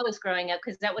when I was growing up,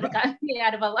 because that would have gotten me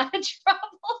out of a lot of trouble.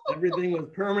 Everything was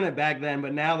permanent back then,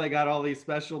 but now they got all these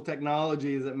special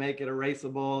technologies that make it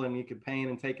erasable, and you can paint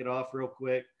and take it off real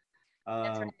quick.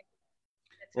 That's right.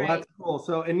 That's cool.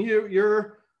 So, and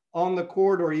you're on the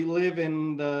corridor. You live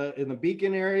in the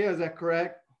Beacon area, is that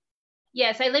correct?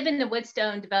 Yes, I live in the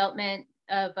Woodstone development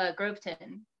of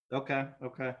Groveton. Okay.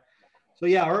 So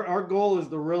yeah, our goal is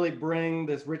to really bring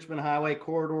this Richmond Highway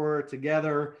corridor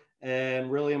together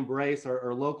and really embrace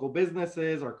our local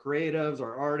businesses, our creatives,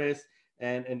 our artists,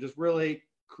 and just really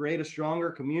create a stronger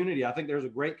community. I think there's a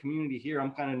great community here.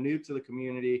 I'm kind of new to the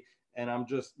community, and I'm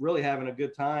just really having a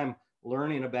good time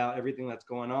learning about everything that's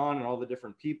going on and all the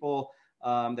different people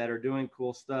that are doing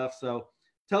cool stuff. So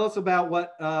tell us about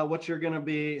what you're going to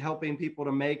be helping people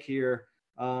to make here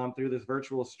through this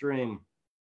virtual stream.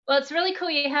 Well, it's really cool.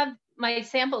 You have my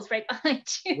samples right behind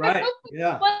you. Right.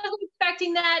 Yeah. Wasn't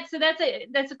expecting that. So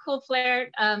that's a cool flair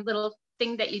little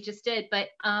thing that you just did. But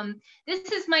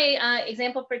this is my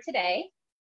example for today.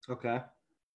 Okay.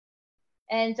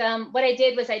 And what I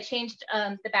did was I changed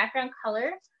the background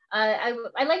color. I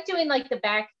like doing like the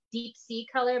back deep sea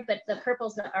color, but the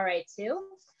purple's all right too.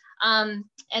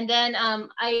 And then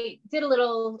I did a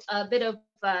little bit of,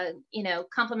 you know,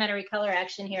 complementary color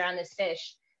action here on this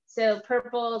fish. So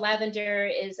purple lavender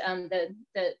is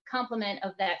the complement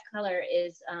of that color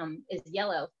is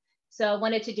yellow. So I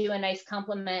wanted to do a nice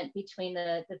complement between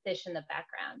the fish and the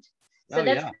background. So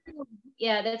that's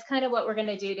yeah, that's kind of what we're going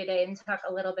to do today, and talk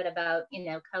a little bit about, you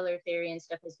know, color theory and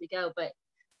stuff as we go. But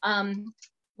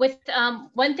with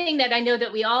one thing that I know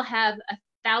that we all have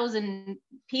 1,000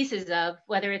 pieces of,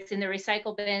 whether it's in the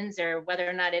recycle bins or whether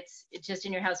or not it's just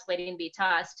in your house waiting to be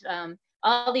tossed,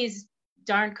 all these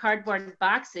darn cardboard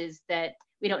boxes that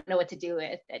we don't know what to do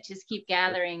with, that just keep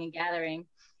gathering and gathering.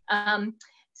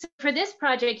 So for this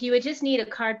project, you would just need a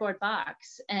cardboard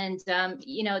box, and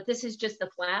you know, this is just the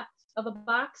flap of a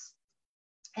box,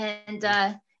 and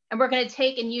we're going to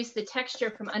take and use the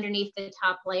texture from underneath the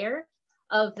top layer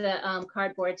of the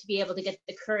cardboard to be able to get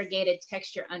the corrugated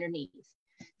texture underneath.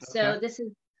 So this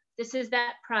is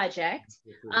that project.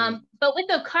 But with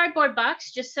the cardboard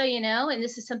box, just so you know, and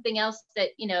this is something else that,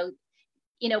 you know,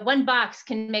 one box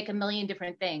can make a million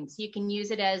different things. You can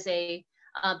use it as a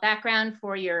background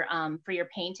for your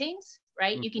paintings,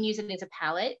 right? You can use it as a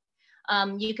palette.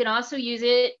 You can also use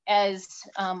it as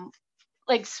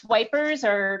like swipers,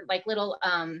 or like little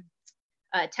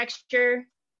texture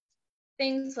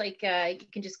things. Like you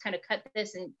can just kind of cut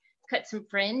this and cut some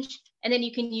fringe, and then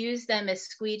you can use them as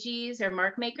squeegees or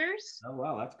mark makers. Oh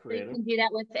wow, that's creative. So you can do that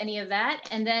with any of that.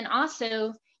 And then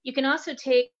also you can also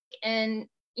take and,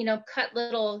 you know, cut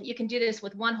little, you can do this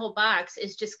with one whole box,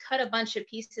 is just cut a bunch of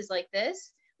pieces like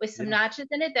this with some notches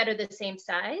in it that are the same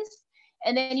size,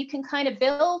 and then you can kind of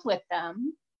build with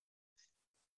them.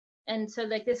 And so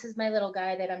like this is my little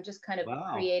guy that I'm just kind of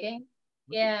creating.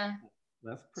 Yeah.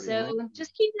 That's pretty so amazing.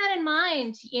 Just keep that in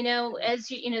mind, you know,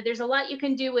 as you know, there's a lot you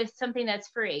can do with something that's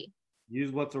free.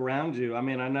 Use what's around you. I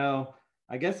mean,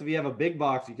 I guess if you have a big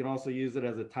box, you can also use it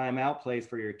as a timeout place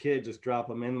for your kid. Just drop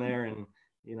them in there and,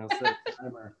 you know, set a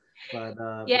timer. But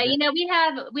yeah, you know, we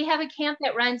have a camp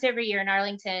that runs every year in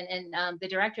Arlington, and the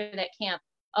director of that camp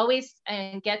always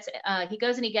gets he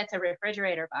goes and he gets a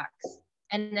refrigerator box,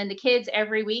 and then the kids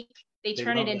every week they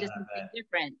turn it into something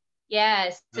different.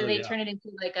 Yes, so they turn it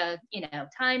into like a, you know,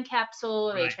 time capsule,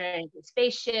 or they turn it into a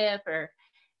spaceship, or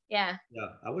yeah.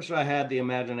 I wish I had the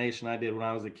imagination I did when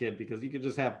I was a kid, because you could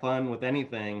just have fun with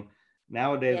anything.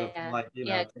 Nowadays, it's like, you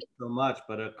know, it takes so much,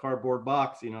 but a cardboard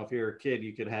box, you know, if you're a kid,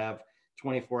 you could have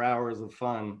 24 hours of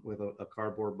fun with a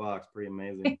cardboard box. Pretty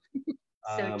amazing.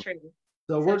 So true.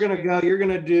 So we're going to go, you're going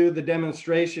to do the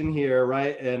demonstration here,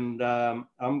 right? And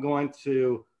I'm going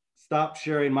to stop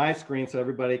sharing my screen so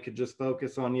everybody could just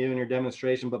focus on you and your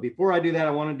demonstration. But before I do that,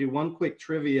 I want to do one quick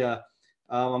trivia.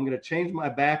 I'm going to change my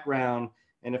background.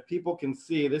 And if people can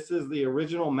see, this is the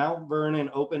original Mount Vernon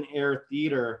Open Air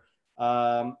Theater,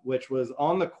 which was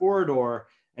on the corridor.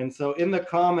 And so in the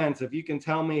comments, if you can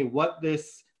tell me what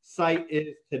this site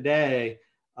is today,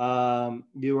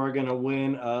 you are going to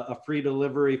win a free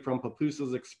delivery from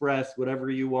Pupusas Express, whatever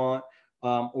you want,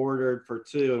 ordered for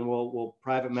 2, and we'll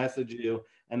private message you.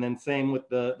 And then same with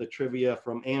the trivia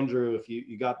from Andrew. If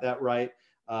you got that right,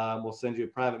 we'll send you a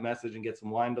private message and get some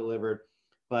wine delivered.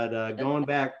 But going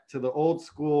back to the old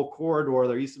school corridor,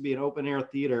 there used to be an open air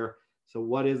theater. So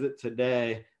what is it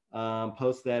today?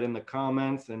 Post that in the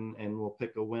comments, and we'll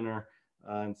pick a winner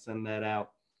and send that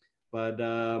out.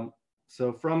 But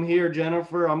so from here,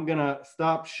 Jennifer, I'm gonna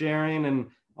stop sharing,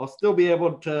 and I'll still be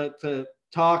able to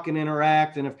talk and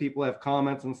interact. And if people have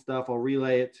comments and stuff, I'll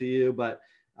relay it to you. But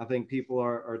I think people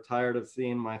are tired of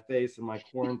seeing my face and my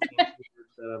quarantine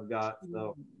that I've got.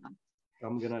 So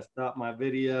I'm gonna stop my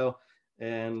video,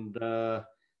 and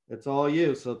it's all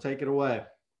you. So take it away.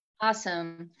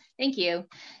 Awesome. Thank you.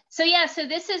 So yeah, so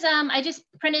this is, I just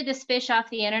printed this fish off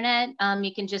the internet.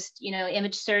 You can just, you know,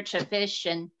 image search a fish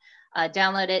and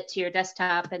download it to your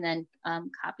desktop, and then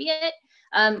copy it.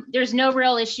 There's no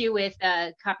real issue with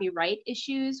copyright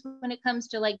issues when it comes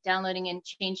to like downloading and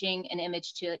changing an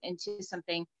image into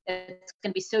something that's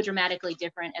going to be so dramatically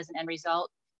different as an end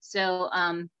result. So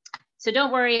so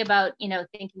don't worry about, you know,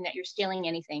 thinking that you're stealing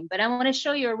anything. But I want to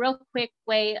show you a real quick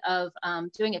way of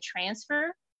doing a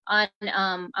transfer on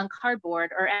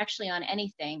cardboard, or actually on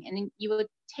anything. And then you would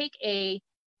take a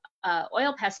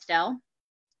oil pastel.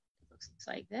 It looks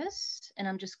like this, and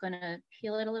I'm just going to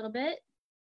peel it a little bit.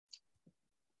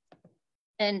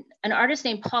 And an artist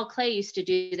named Paul Klee used to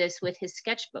do this with his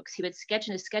sketchbooks. He would sketch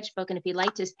in his sketchbook, and if he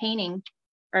liked his painting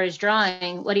or his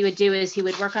drawing, what he would do is he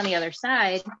would work on the other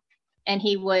side, and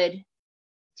he would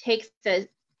take the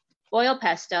oil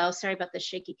pastel, sorry about the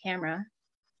shaky camera,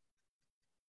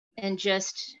 and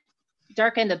just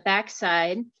darken the back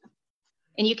side.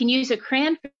 And you can use a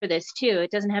crayon for this too.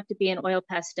 It doesn't have to be an oil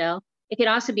pastel. It could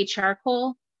also be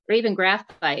charcoal or even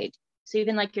graphite. So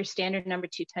even like your standard number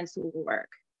 2 stencil will work.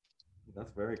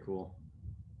 That's very cool.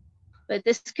 But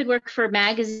this could work for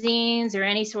magazines or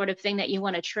any sort of thing that you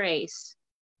want to trace.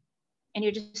 And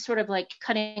you're just sort of like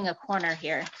cutting a corner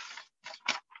here.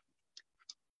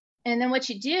 And then what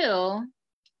you do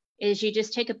is you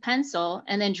just take a pencil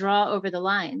and then draw over the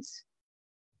lines.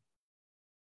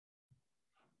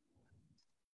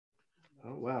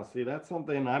 Oh, wow. See, that's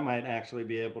something I might actually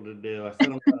be able to do. I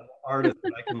said I'm not an artist,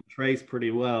 but I can trace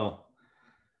pretty well.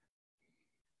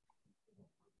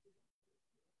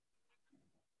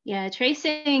 Yeah,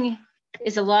 tracing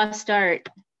is a lost art.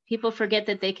 People forget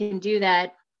that they can do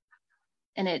that,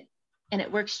 and it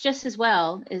works just as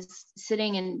well as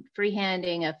sitting and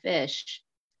freehanding a fish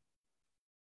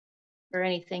or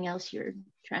anything else you're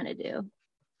trying to do.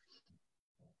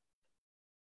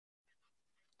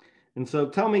 And so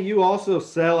tell me, you also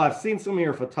sell, I've seen some of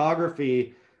your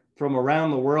photography from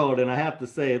around the world, and I have to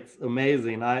say it's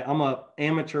amazing. I'm an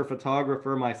amateur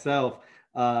photographer myself,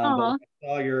 but when I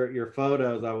saw your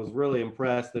photos, I was really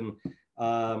impressed. And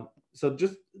so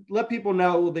just let people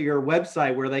know that your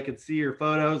website where they could see your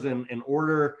photos and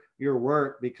order your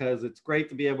work, because it's great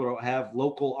to be able to have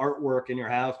local artwork in your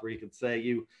house where you could say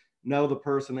you know the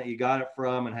person that you got it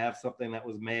from and have something that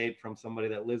was made from somebody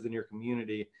that lives in your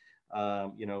community,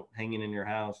 you know, hanging in your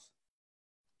house.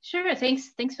 Sure, thanks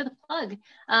for the plug.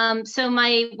 So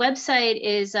my website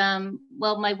is,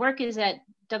 well, my work is at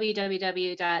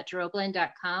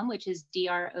www.droblyen.com, which is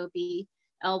DROBLYEN.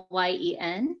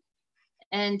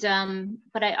 And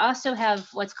but I also have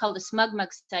what's called a smug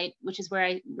mug site, which is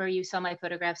where you saw my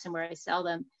photographs and where I sell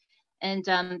them. And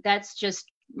that's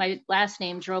just my last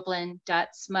name,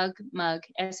 droblyen.smugmug,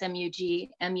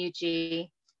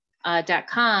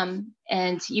 SMUGMUG.com,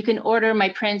 and you can order my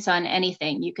prints on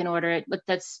anything. You can order it, but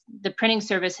that's the printing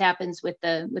service happens with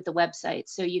the website.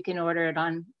 So you can order it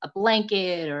on a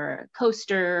blanket or a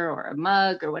coaster or a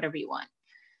mug or whatever you want.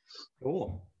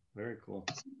 Cool, very cool.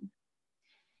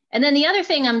 And then the other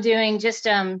thing I'm doing, just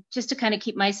to kind of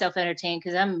keep myself entertained,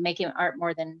 because I'm making art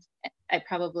more than I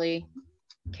probably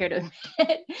care to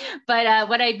admit. But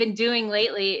what I've been doing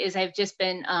lately is I've just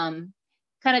been kind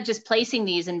of just placing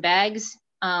these in bags,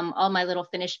 all my little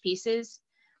finished pieces,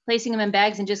 placing them in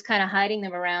bags and just kind of hiding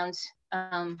them around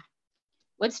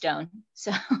Woodstone.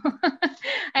 So I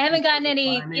haven't gotten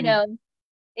any, you know,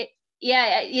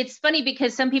 yeah, it's funny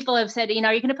because some people have said, you know,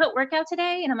 are you going to put work out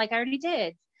today? And I'm like, I already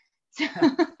did. So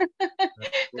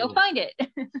go find it.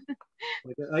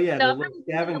 Oh yeah, so the little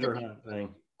scavenger hunt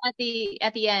thing. At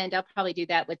the end, I'll probably do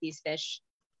that with these fish,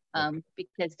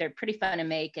 because they're pretty fun to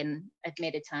make, and I've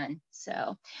made a ton.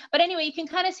 So, but anyway, you can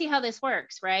kind of see how this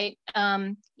works, right?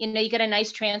 You know, you get a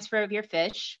nice transfer of your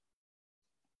fish,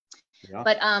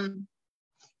 but and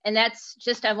that's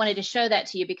just, I wanted to show that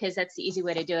to you because that's the easy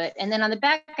way to do it. And then on the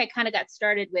back, I kind of got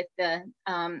started with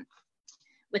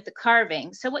the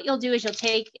carving. So what you'll do is you'll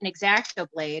take an X-Acto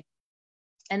blade,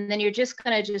 and then you're just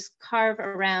gonna carve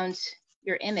around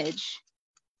your image,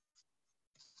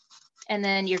 and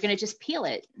then you're gonna just peel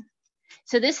it.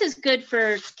 So this is good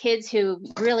for kids who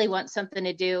really want something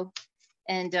to do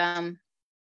and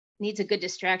needs a good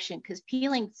distraction, because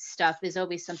peeling stuff is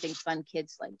always something fun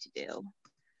kids like to do.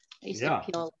 I used to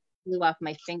peel glue off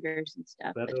my fingers and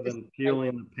stuff. Better than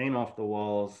peeling the paint off the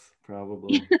walls,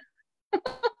 probably.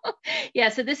 Yeah,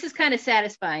 so this is kind of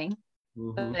satisfying,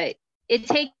 but it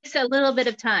takes a little bit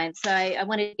of time. So I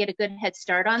wanted to get a good head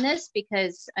start on this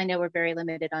because I know we're very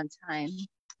limited on time.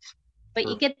 But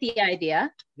you get the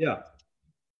idea. Yeah.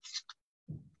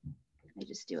 I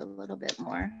just do a little bit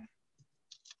more.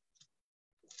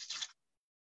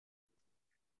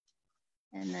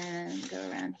 And then go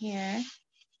around here.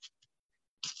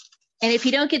 And if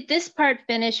you don't get this part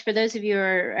finished, for those of you who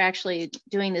are actually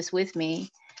doing this with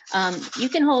me, you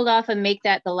can hold off and make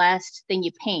that the last thing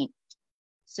you paint.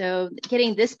 So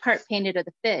getting this part painted of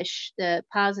the fish, the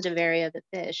positive area of the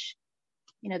fish,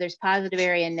 you know, there's positive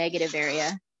area and negative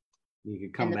area. You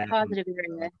could come back. The positive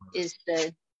area is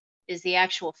the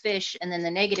actual fish, and then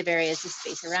the negative area is the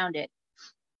space around it.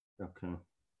 Okay.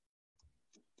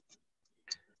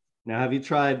 Now, have you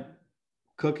tried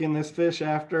cooking this fish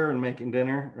after and making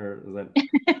dinner, or is that?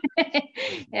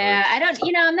 Yeah, I don't.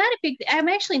 You know, I'm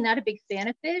actually not a big fan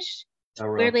of fish. Oh,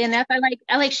 really? Weirdly enough, I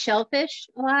like shellfish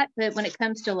a lot, but when it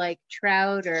comes to like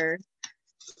trout or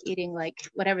eating like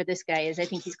whatever this guy is, I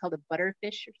think he's called a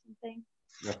butterfish or something.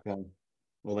 Okay.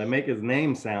 Well, they make his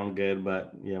name sound good,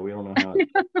 but yeah, we don't know how.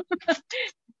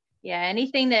 Yeah,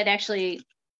 anything that actually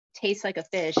tastes like a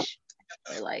fish,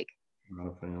 I like.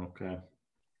 Okay.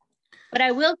 But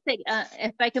I will say,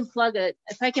 if I can plug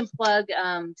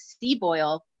sea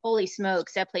boil, holy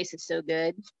smokes, that place is so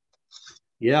good.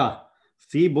 Yeah,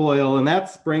 sea boil, and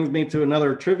that brings me to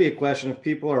another trivia question. If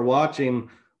people are watching,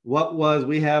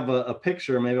 we have a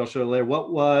picture, maybe I'll show it later.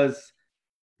 What was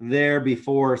there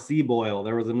before sea boil?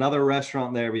 There was another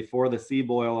restaurant there before the sea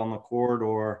boil on the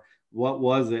corridor. What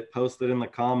was it? Post it in the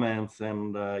comments,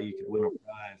 and you could win a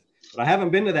prize. But I haven't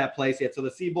been to that place yet, so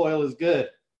the sea boil is good.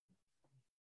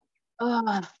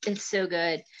 Oh, it's so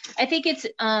good. I think it's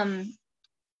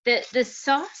the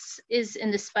sauce is,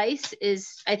 and the spice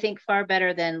is, I think, far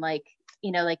better than like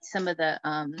some of the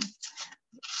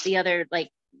other, like,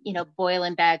 boil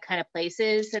and bag kind of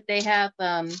places that they have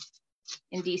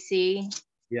in DC.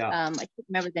 Yeah. I can't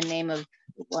remember the name of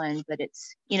one, but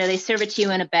it's, they serve it to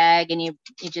you in a bag, and you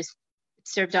just,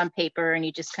 it's served on paper, and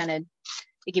you just kind of,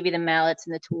 they give you the mallets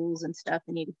and the tools and stuff,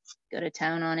 and you go to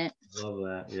town on it. Love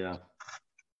that. Yeah.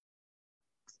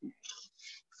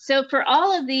 So for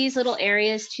all of these little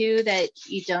areas too that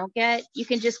you don't get, you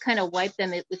can just kind of wipe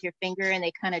them with your finger, and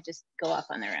they kind of just go off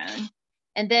on their own.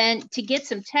 And then to get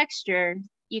some texture,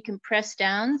 you can press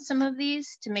down some of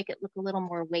these to make it look a little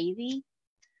more wavy.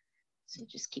 So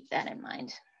just keep that in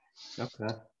mind.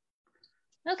 Okay.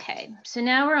 Okay, so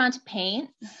now we're on to paint.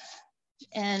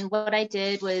 And what I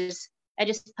did was I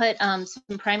just put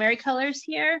some primary colors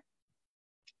here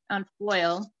on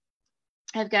foil.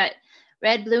 I've got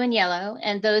red, blue, and yellow,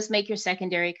 and those make your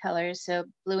secondary colors. So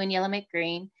blue and yellow make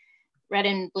green, red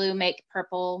and blue make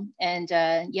purple, and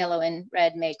yellow and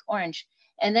red make orange.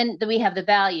 And then we have the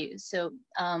values, so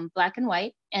black and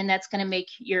white, and that's going to make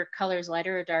your colors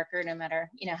lighter or darker, no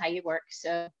matter how you work.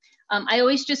 So I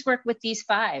always just work with these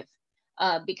 5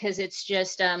 because it's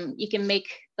just you can make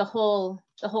the whole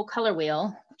color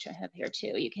wheel, which I have here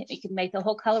too. You can make the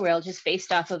whole color wheel just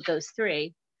based off of those 3.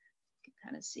 You can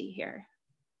kind of see here.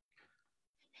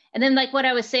 And then, like what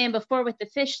I was saying before with the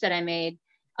fish that I made,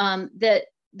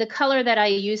 the color that I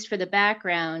used for the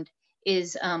background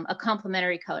is a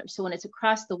complementary color. So when it's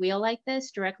across the wheel like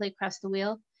this, directly across the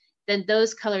wheel, then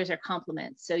those colors are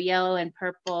complements. So yellow and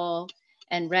purple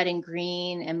and red and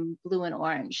green and blue and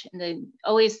orange. And they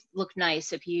always look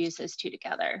nice if you use those 2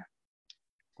 together.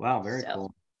 Wow, very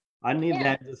cool. I need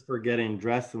that just for getting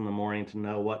dressed in the morning to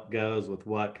know what goes with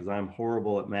what, because I'm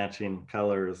horrible at matching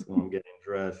colors when I'm getting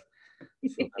dressed.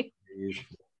 So that's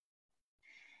useful.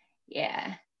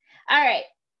 Yeah. All right.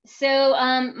 So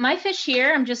my fish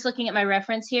here, I'm just looking at my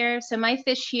reference here. So my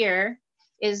fish here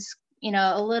is,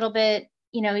 a little bit,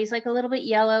 he's like a little bit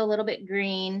yellow, a little bit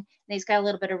green, and he's got a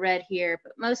little bit of red here,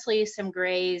 but mostly some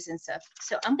grays and stuff.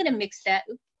 So I'm going to mix that.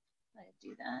 Oops, I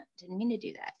do that. Didn't mean to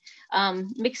do that.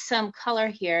 Mix some color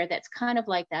here that's kind of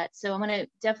like that. So I'm going to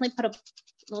definitely put a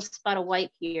little spot of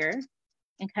white here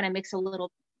and kind of mix a little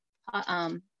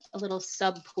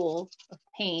sub pool of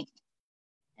paint.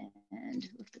 And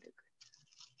look at it.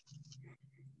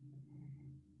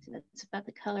 So that's about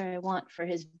the color I want for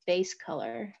his base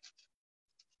color.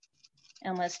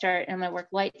 And I'm going to work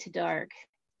light to dark.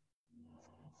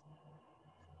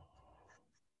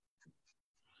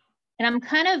 And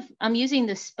I'm using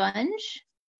the sponge.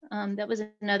 That was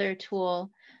another tool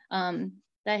that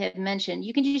I had mentioned.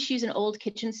 You can just use an old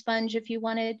kitchen sponge if you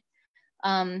wanted.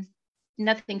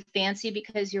 Nothing fancy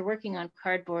because you're working on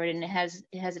cardboard and it has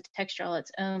a texture all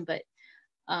its own, but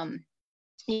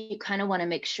you kind of want to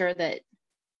make sure that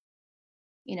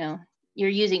you're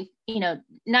using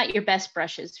not your best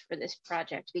brushes for this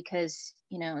project, because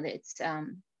it's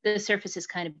the surface is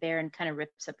kind of bare and kind of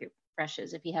rips up your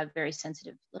brushes if you have very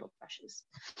sensitive little brushes.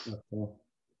 Okay.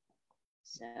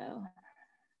 So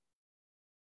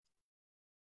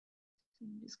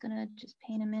I'm just gonna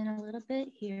paint them in a little bit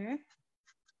here.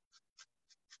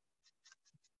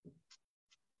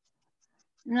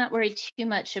 I'm not worried too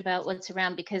much about what's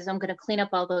around because I'm going to clean up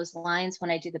all those lines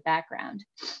when I do the background.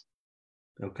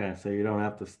 Okay, so you don't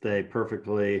have to stay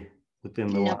perfectly within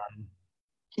the line.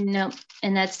 Nope,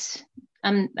 and that's,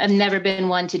 I've never been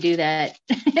one to do that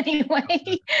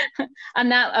anyway. I'm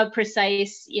not a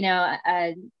precise,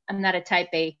 I'm not a type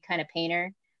A kind of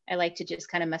painter. I like to just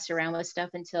kind of mess around with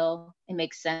stuff until it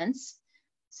makes sense.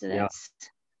 So that's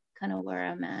kind of where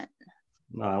I'm at.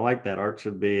 No, I like that. Art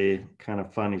should be kind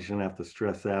of fun. You shouldn't have to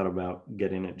stress out about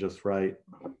getting it just right.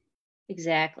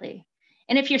 Exactly.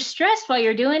 And if you're stressed while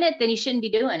you're doing it, then you shouldn't be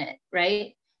doing it,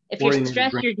 right? If you're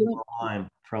stressed, you're doing wine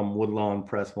from Woodlawn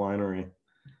Press Winery.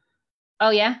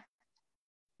 Oh, yeah?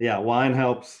 Yeah, wine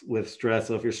helps with stress.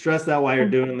 So if you're stressed out while you're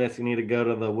doing this, you need to go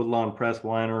to the Woodlawn Press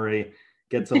Winery,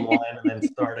 get some wine, and then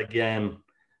start again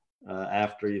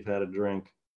after you've had a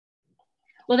drink.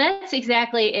 Well, that's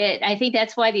exactly it. I think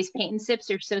that's why these paint and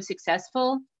sips are so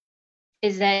successful,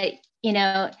 is that, you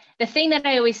know, the thing that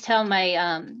I always tell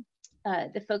my,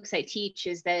 the folks I teach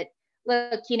is that,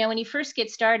 look, you know, when you first get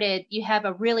started, you have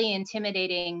a really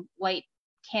intimidating white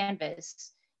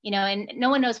canvas, you know, and no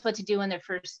one knows what to do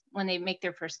when they make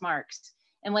their first marks.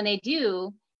 And when they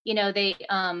do, you know, they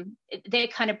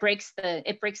kind of breaks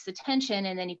the tension,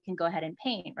 and then you can go ahead and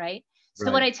paint, right? So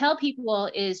Right. what I tell people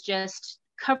is just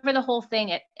cover the whole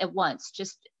thing at once.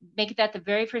 Just make that the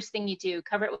very first thing you do,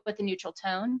 cover it with a neutral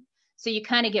tone. So you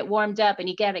kind of get warmed up and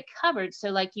you get it covered. So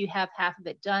like you have half of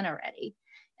it done already.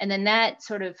 And then that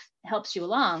sort of helps you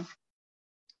along.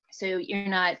 So you're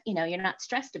not, you know, you're not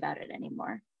stressed about it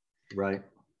anymore. Right.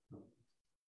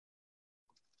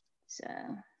 So,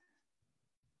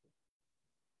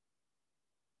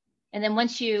 and then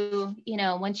once you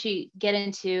get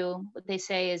into what they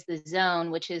say is the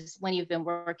zone, which is when you've been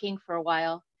working for a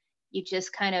while, you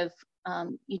just kind of,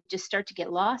 you just start to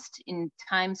get lost in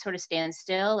time, sort of stand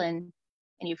still, and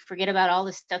you forget about all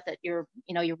the stuff that you're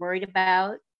worried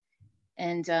about.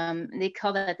 And they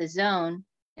call that the zone.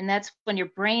 And that's when your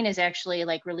brain is actually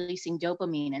like releasing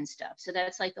dopamine and stuff. So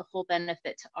that's like the whole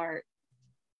benefit to art.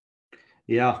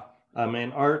 Yeah. I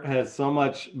mean, art has so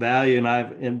much value,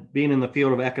 and being in the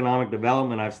field of economic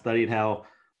development, I've studied how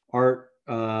art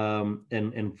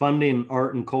and funding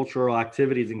art and cultural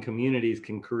activities in communities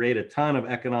can create a ton of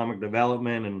economic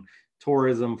development and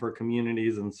tourism for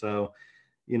communities. And so,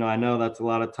 you know, I know that's a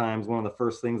lot of times one of the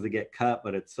first things to get cut,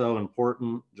 but it's so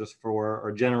important just for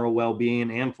our general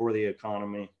well-being and for the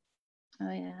economy.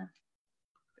 Oh yeah,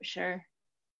 for sure.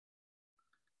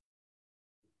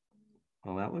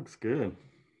 Well, that looks good.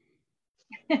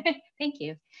 Thank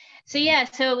you. So yeah,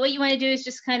 so what you want to do is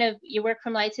just kind of, you work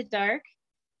from light to dark,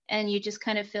 and you just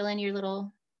kind of fill in your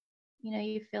little, you know,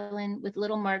 you fill in with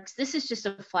little marks. This is just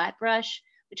a flat brush,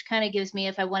 which kind of gives me,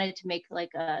 if I wanted to make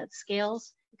like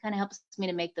scales, it kind of helps me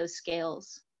to make those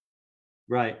scales.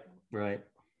 Right, right.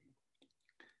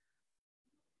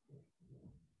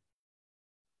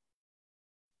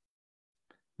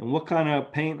 And what kind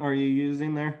of paint are you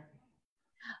using there?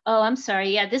 Oh, I'm sorry.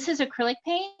 Yeah, this is acrylic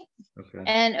paint. Okay.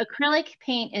 And acrylic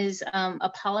paint is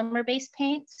a polymer-based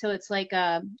paint, so it's like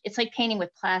painting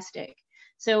with plastic.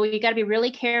 So you got to be really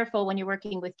careful when you're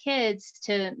working with kids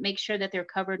to make sure that they're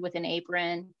covered with an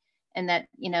apron, and that,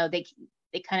 you know, they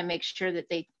kind of make sure that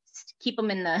they keep them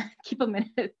in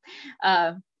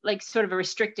like sort of a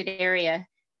restricted area,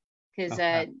 because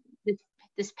Okay.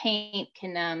 this paint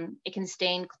can it can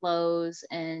stain clothes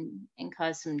and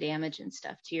cause some damage and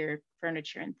stuff to your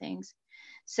furniture and things.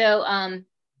 So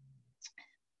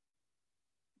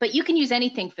but you can use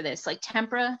anything for this, like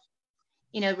tempera,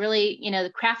 you know, really, you know, the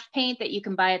craft paint that you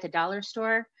can buy at the dollar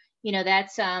store, you know,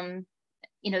 that's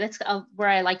where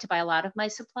I like to buy a lot of my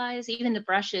supplies. Even the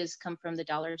brushes come from the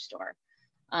dollar store.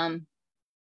 So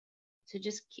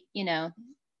just, you know,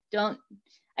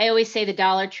 I always say the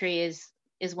Dollar Tree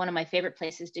is one of my favorite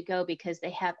places to go, because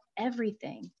they have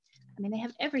everything. I mean, they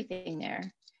have everything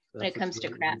there when it comes to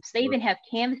crafts. They even have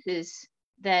canvases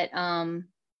that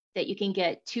that you can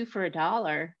get 2 for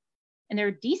 $1, and they're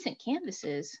decent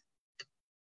canvases.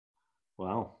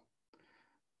 Wow.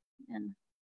 Yeah.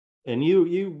 And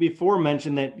you before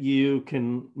mentioned that you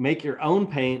can make your own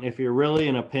paint if you're really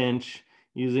in a pinch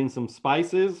using some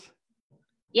spices.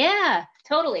 Yeah,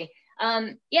 totally.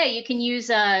 Yeah, you can use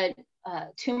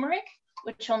turmeric,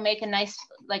 which will make a nice,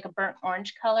 like a burnt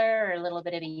orange color or a little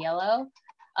bit of a yellow.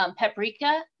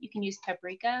 Paprika, you can use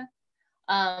paprika.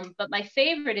 But my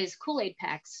favorite is Kool-Aid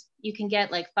packs. You can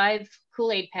get like 5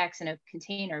 Kool-Aid packs in a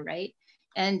container, right?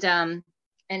 And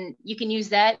you can use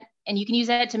that, and you can use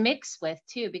that to mix with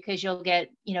too, because you'll get,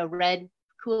 you know, red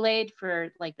Kool-Aid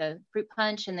for like the fruit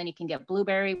punch, and then you can get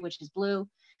blueberry, which is blue,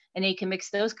 and then you can mix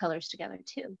those colors together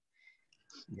too.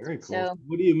 Very cool. So,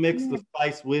 what do you mix the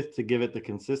spice with to give it the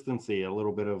consistency? A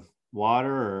little bit of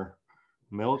water or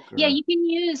milk? Or... Yeah, you can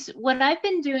use, what I've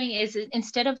been doing is,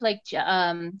 instead of like,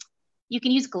 you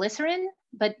can use glycerin,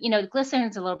 but you know,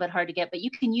 glycerin's a little bit hard to get, but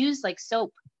you can use like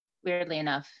soap, weirdly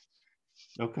enough.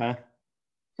 Okay.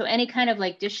 So any kind of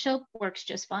like dish soap works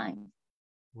just fine.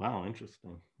 Wow,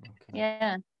 interesting. Okay.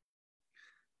 Yeah.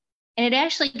 And it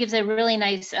actually gives a really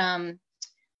nice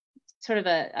sort of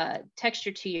a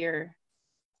texture to your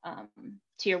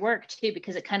work too,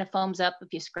 because it kind of foams up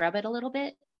if you scrub it a little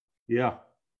bit. Yeah.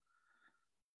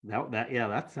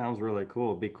 That sounds really cool.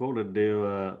 It'd be cool to do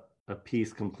a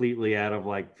piece completely out of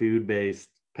like food-based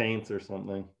paints or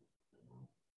something.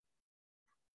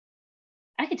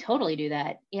 I could totally do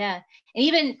that. Yeah. And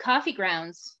even coffee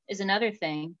grounds is another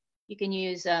thing. You can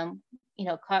use, you you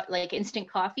know, like instant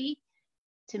coffee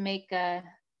to make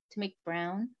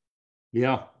brown.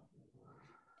 Yeah.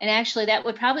 And actually, that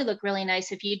would probably look really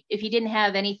nice if you didn't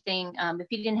have anything, if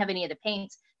you didn't have any of the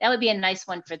paints. That would be a nice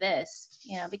one for this,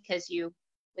 you know, because you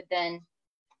could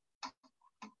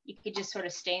just sort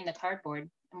of stain the cardboard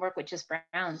and work with just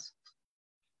browns.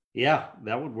 Yeah,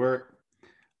 that would work.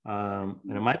 And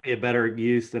it might be a better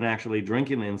use than actually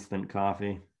drinking instant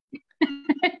coffee.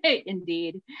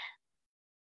 Indeed.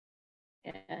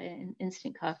 Yeah,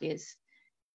 instant coffee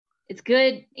it's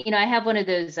good. You know, I have one of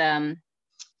those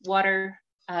water,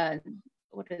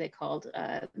 what are they called?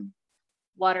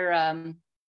 Water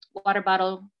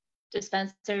bottle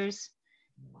dispensers.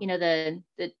 You know, the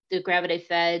gravity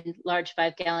fed large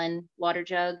 5-gallon water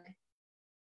jug.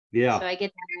 Yeah. So I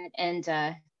get that,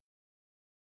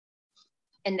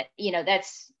 and you know,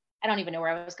 that's, I don't even know where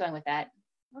I was going with that.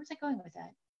 Where was I going with that?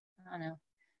 I don't know.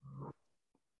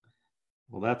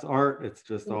 Well, that's art. It's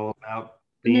just all about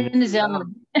being in the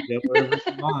zone. Get wherever you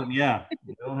want. Yeah,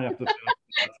 you don't have to.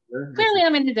 Clearly,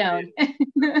 I'm in the zone.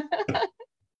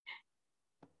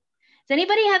 Does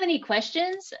anybody have any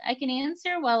questions I can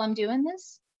answer while I'm doing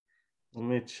this? Let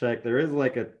me check. There is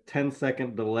like a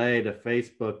 10-second delay to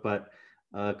Facebook, but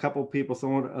a couple people,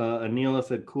 someone, Anila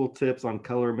said cool tips on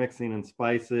color mixing and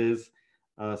spices.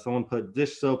 Someone put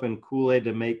dish soap and Kool-Aid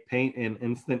to make paint and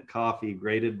instant coffee.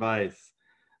 Great advice.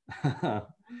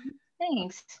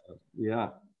 Thanks. Yeah.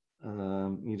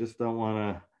 You just don't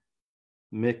want to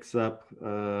mix up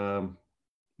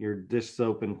your dish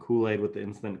soap and Kool-Aid with the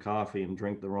instant coffee and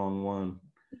drink the wrong one.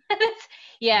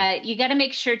 Yeah, you got to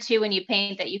make sure too when you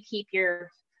paint that you keep your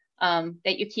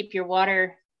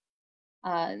water,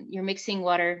 your mixing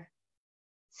water,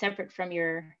 separate from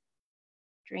your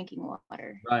drinking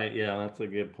water. Right. Yeah, that's a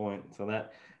good point. So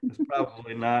that is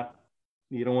probably not.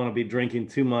 You don't want to be drinking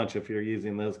too much if you're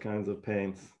using those kinds of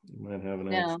paints. You might have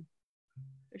an accident.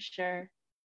 For sure.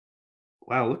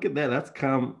 Wow, look at that. That's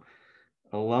come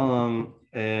along,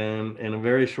 and in a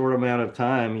very short amount of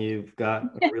time, you've got a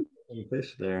really good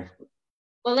fish there.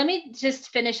 Well, let me just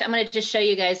finish. I'm going to just show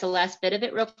you guys the last bit of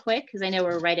it real quick because I know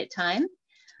we're right at time.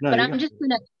 No, but I'm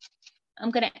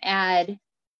going to add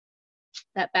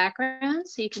that background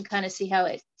so you can kind of see how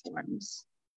it forms.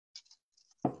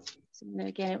 So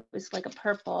again, it was like a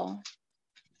purple.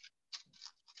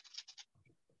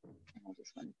 I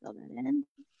just want to fill that in.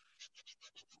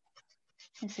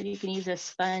 And so you can use a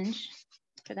sponge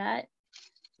for that.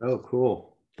 Oh,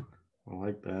 cool. I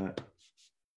like that.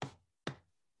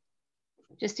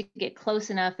 Just to get close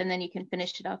enough, and then you can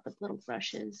finish it off with little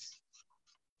brushes.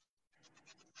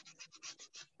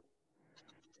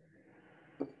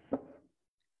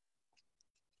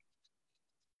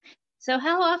 So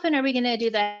how often are we going to do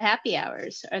the happy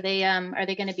hours? Are they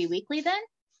going to be weekly then?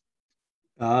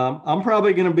 I'm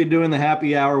probably going to be doing the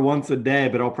happy hour once a day,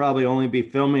 but I'll probably only be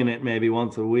filming it maybe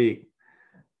once a week.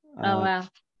 Oh, wow.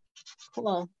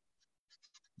 Cool.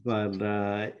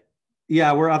 But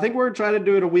yeah, I think we're trying to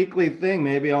do it a weekly thing,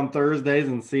 maybe on Thursdays,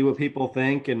 and see what people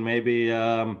think, and maybe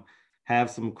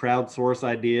have some crowdsource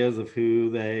ideas of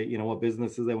who they, what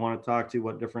businesses they want to talk to,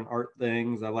 what different art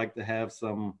things. I like to have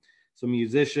some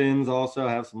musicians, also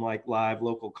have some like live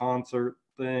local concert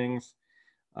things.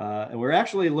 And we're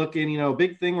actually looking, a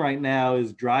big thing right now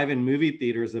is drive-in movie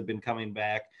theaters have been coming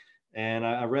back. And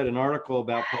I read an article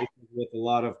about places with a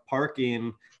lot of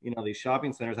parking, these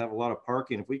shopping centers have a lot of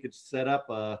parking. If we could set up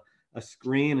a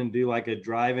screen and do like a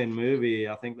drive-in movie,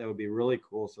 I think that would be really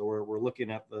cool. So we're looking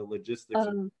at the logistics of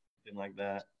something like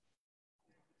that.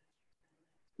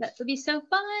 That would be so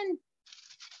fun.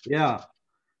 Yeah.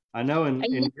 I know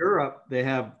in Europe, they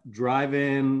have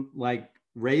drive-in like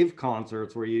rave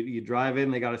concerts where you drive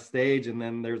in, they got a stage, and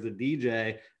then there's a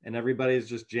DJ and everybody's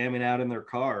just jamming out in their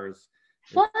cars.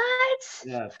 What?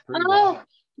 Yeah, it's pretty wild.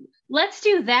 Let's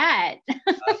do that.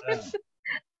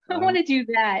 I want to do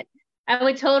that. I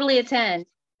would totally attend.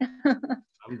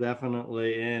 I'm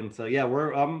definitely in. So yeah,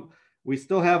 we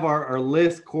still have our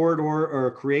list corridor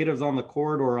or creatives on the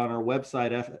corridor on our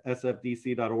website,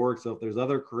 sfdc.org. So if there's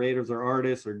other creators or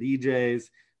artists or DJs,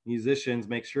 musicians,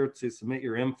 make sure to submit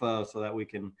your info so that we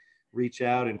can reach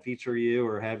out and feature you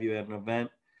or have you at an event.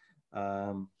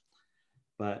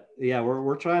 But yeah,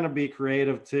 we're trying to be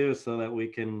creative too, so that we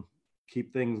can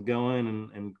keep things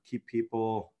going and keep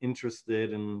people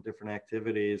interested in different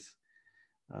activities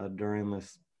during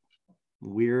this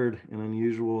weird and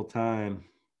unusual time.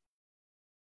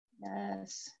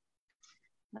 Yes,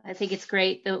 I think it's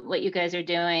great what you guys are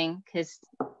doing, because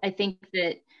I think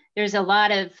that there's a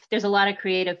lot of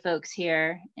creative folks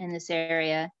here in this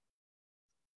area,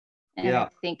 and yeah. I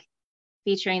think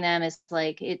featuring them is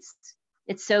like it's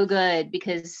it's so good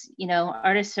because, you know,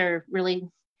 artists are really,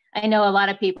 I know a lot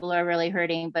of people are really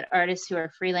hurting, but artists who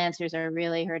are freelancers are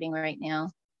really hurting right now.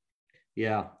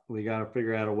 Yeah, we got to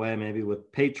figure out a way, maybe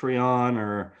with Patreon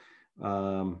or,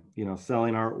 you know,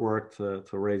 selling artwork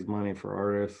to raise money for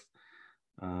artists.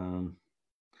 And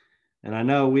I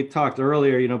know we talked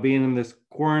earlier, you know, being in this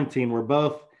quarantine, we're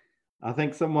both, I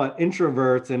think, somewhat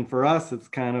introverts. And for us, it's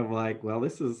kind of like, well,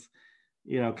 this is,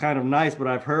 you know, kind of nice. But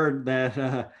I've heard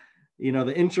that, you know,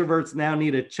 the introverts now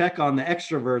need to check on the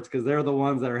extroverts because they're the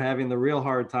ones that are having the real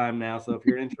hard time now. So if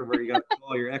you're an introvert, you got to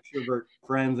call your extrovert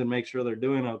friends and make sure they're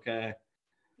doing okay.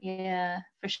 Yeah,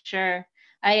 for sure.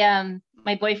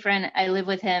 My boyfriend, I live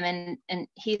with him and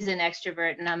he's an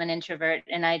extrovert and I'm an introvert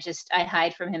and I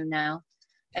hide from him now.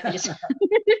 I just,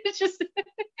 it's just,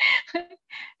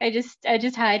 I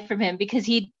just hide from him because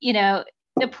he, you know,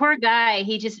 the poor guy,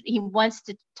 he wants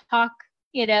to talk,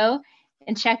 you know,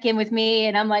 and check in with me.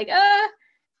 And I'm like,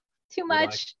 too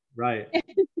much. Right.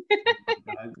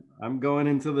 I'm going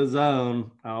into the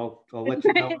zone. I'll let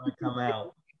you know when I come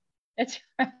out. That's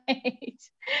right.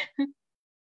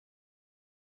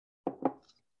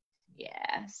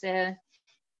 Yeah. So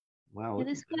wow,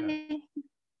 this guy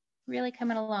really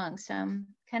coming along. So I'm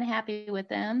kind of happy with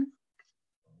them.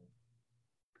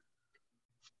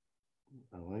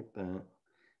 I like that.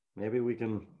 Maybe we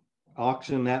can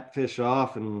auction that fish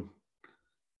off and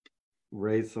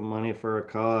raise some money for a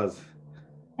cause.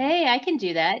 Hey, I can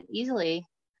do that easily.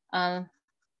 Yeah.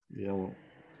 Well,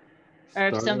 or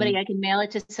if somebody, I can mail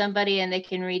it to somebody and they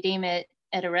can redeem it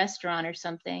at a restaurant or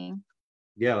something.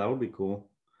 Yeah, that would be cool.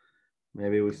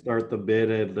 Maybe we start the bid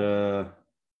at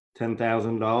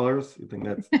 $10,000. You think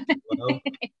that's low?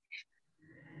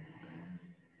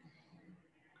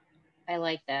 I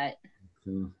like that.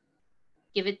 Hmm.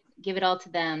 Give it all to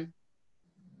them.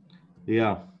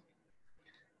 Yeah.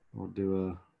 We'll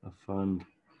do a fund.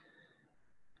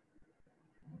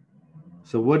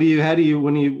 So how do you,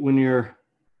 when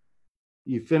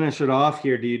you finish it off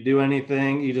here, do you do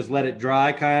anything? You just let it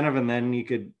dry kind of, and then you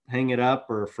could hang it up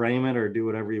or frame it or do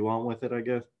whatever you want with it, I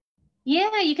guess.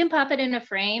 Yeah, you can pop it in a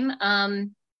frame.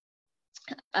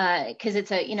 Because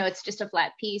it's it's just a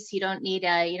flat piece. You don't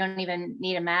even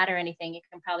need a mat or anything. You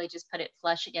can probably just put it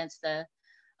flush against a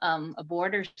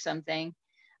board or something.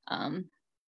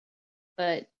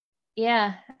 But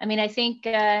yeah, I mean, I think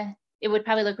it would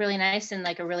probably look really nice in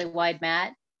like a really wide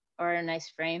mat or a nice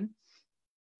frame.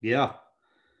 Yeah.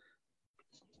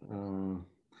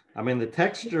 I mean, the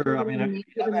texture, I mean, if you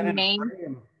have that in a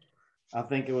frame, I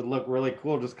think it would look really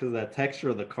cool just because of that texture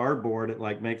of the cardboard. It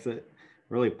like makes it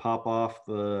really pop off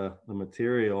the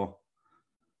material.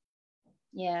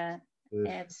 Yeah,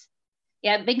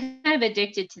 I've been kind of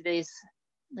addicted to these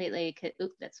lately.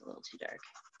 Oop, that's a little too dark.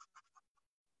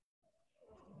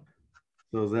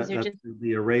 So that's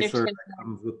the eraser that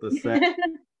comes with the set.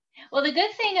 Well, the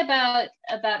good thing about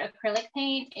acrylic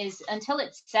paint is until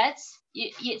it sets,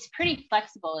 it's pretty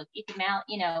flexible. You can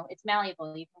it's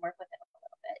malleable. You can work with it a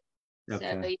little bit.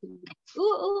 Okay. So you can,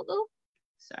 ooh.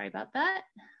 Sorry about that.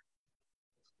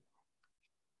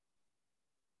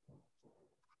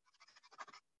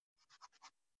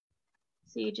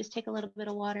 So you just take a little bit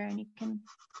of water and you can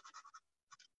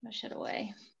mush it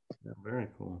away. Yeah, very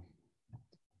cool.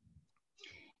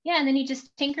 Yeah, and then you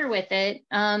just tinker with it.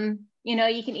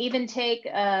 You can even take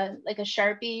like a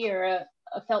Sharpie or a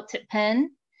felt tip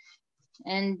pen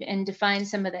and define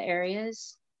some of the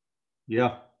areas.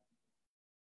 Yeah.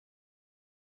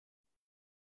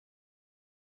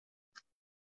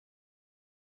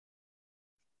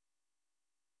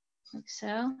 Like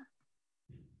so.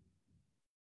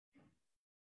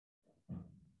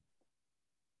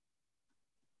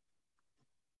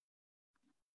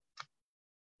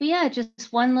 But yeah,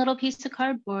 just one little piece of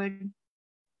cardboard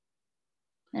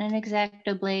and an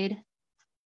X-Acto blade.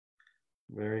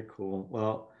 Very cool.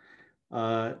 Well,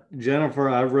 Jennifer,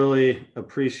 I really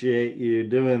appreciate you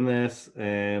doing this.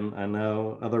 And I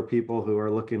know other people who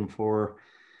are looking for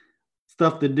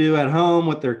stuff to do at home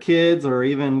with their kids or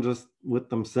even just with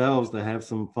themselves to have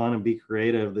some fun and be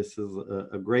creative. This is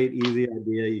a great, easy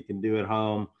idea you can do at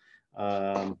home.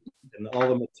 And all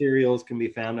the materials can be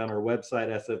found on our website,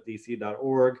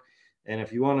 sfdc.org. And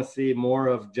if you want to see more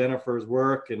of Jennifer's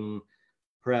work and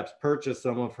perhaps purchase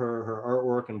some of her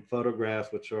artwork and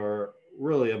photographs, which are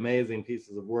really amazing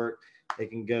pieces of work, they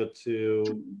can go to,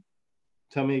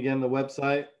 tell me again the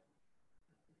website.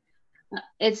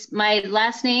 It's my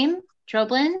last name,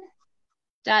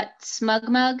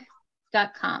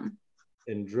 Droblyen.smugmug.com.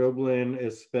 And Droblyen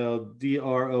is spelled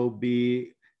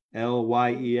Droblyen,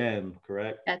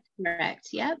 correct? That's correct,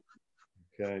 yep.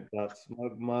 Okay,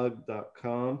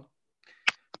 .smugmug.com.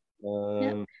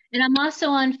 Yep. And I'm also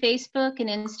on Facebook and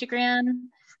Instagram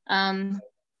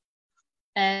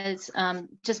as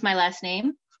just my last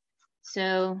name.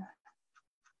 So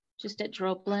just at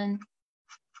Droblyen.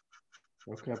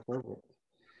 Okay, perfect.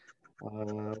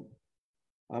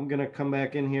 I'm gonna come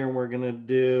back in here and we're gonna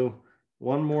do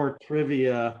one more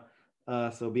trivia.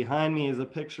 So behind me is a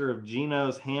picture of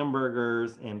Gino's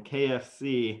Hamburgers and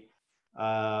KFC.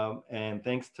 And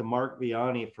thanks to Mark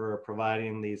Viani for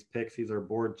providing these pics. He's our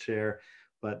board chair.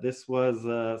 But this was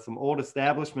some old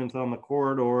establishments on the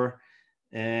corridor.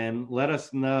 And let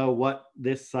us know what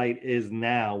this site is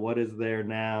now. What is there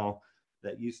now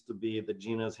that used to be the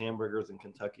Gino's Hamburgers and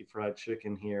Kentucky Fried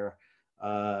Chicken here?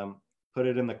 Put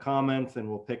it in the comments and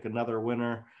we'll pick another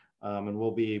winner. And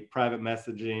we'll be private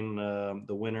messaging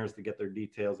the winners to get their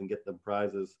details and get them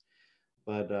prizes.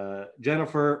 But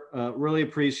Jennifer, really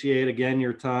appreciate again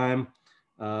your time.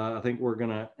 I think we're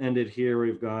gonna end it here.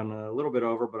 We've gone a little bit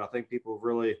over, but I think people have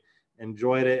really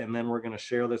enjoyed it. And then we're gonna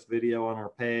share this video on our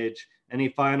page. Any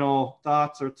final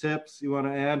thoughts or tips you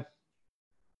wanna add?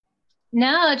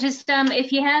 No, just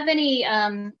if you have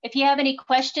any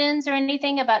questions or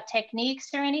anything about techniques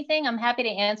or anything, I'm happy to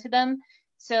answer them.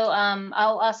 So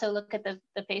I'll also look at the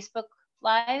Facebook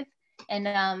Live and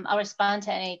I'll respond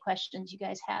to any questions you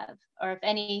guys have. Or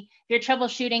if you're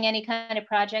troubleshooting any kind of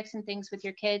projects and things with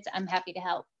your kids, I'm happy to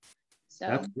help. So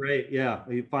that's great. Yeah,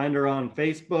 you find her on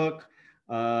Facebook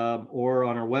or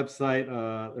on our website.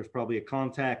 There's probably a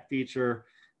contact feature.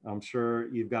 I'm sure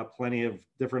you've got plenty of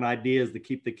different ideas to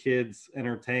keep the kids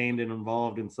entertained and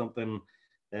involved in something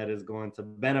that is going to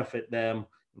benefit them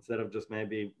instead of just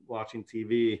maybe watching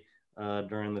TV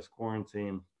during this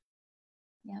quarantine.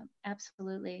 Yeah,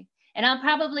 absolutely. And I'll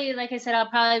probably, like I said, I'll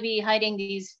probably be hiding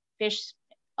these fish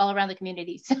all around the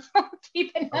community. So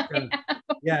keep an eye out.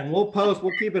 Yeah, and we'll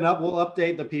keep it up. We'll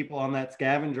update the people on that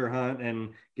scavenger hunt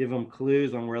and give them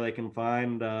clues on where they can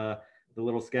find the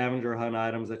little scavenger hunt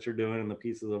items that you're doing and the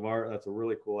pieces of art. That's a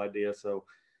really cool idea. So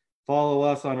follow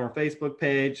us on our Facebook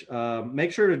page.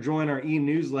 Make sure to join our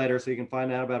e-newsletter so you can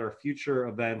find out about our future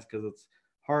events, because it's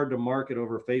hard to market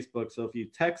over Facebook. So if you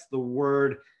text the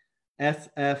word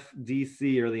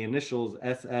SFDC or the initials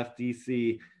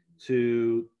SFDC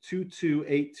to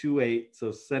 22828,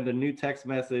 so send a new text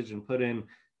message and put in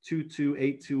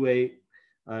 22828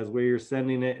 is where you're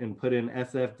sending it, and put in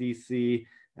SFDC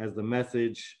as the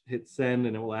message. Hit send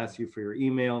and it will ask you for your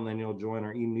email, and then you'll join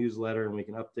our e-newsletter and we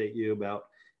can update you about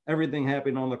everything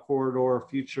happening on the corridor,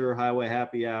 future highway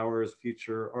happy hours,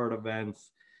 future art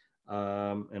events,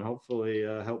 and hopefully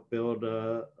help build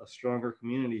a stronger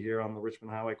community here on the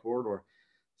Richmond Highway corridor.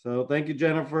 So thank you,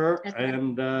 Jennifer,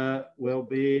 and we'll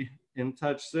be in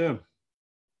touch soon.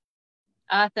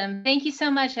 Awesome. Thank you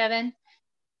so much, Evan.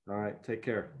 All right, take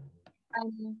care.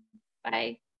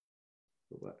 Bye.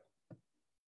 Bye-bye.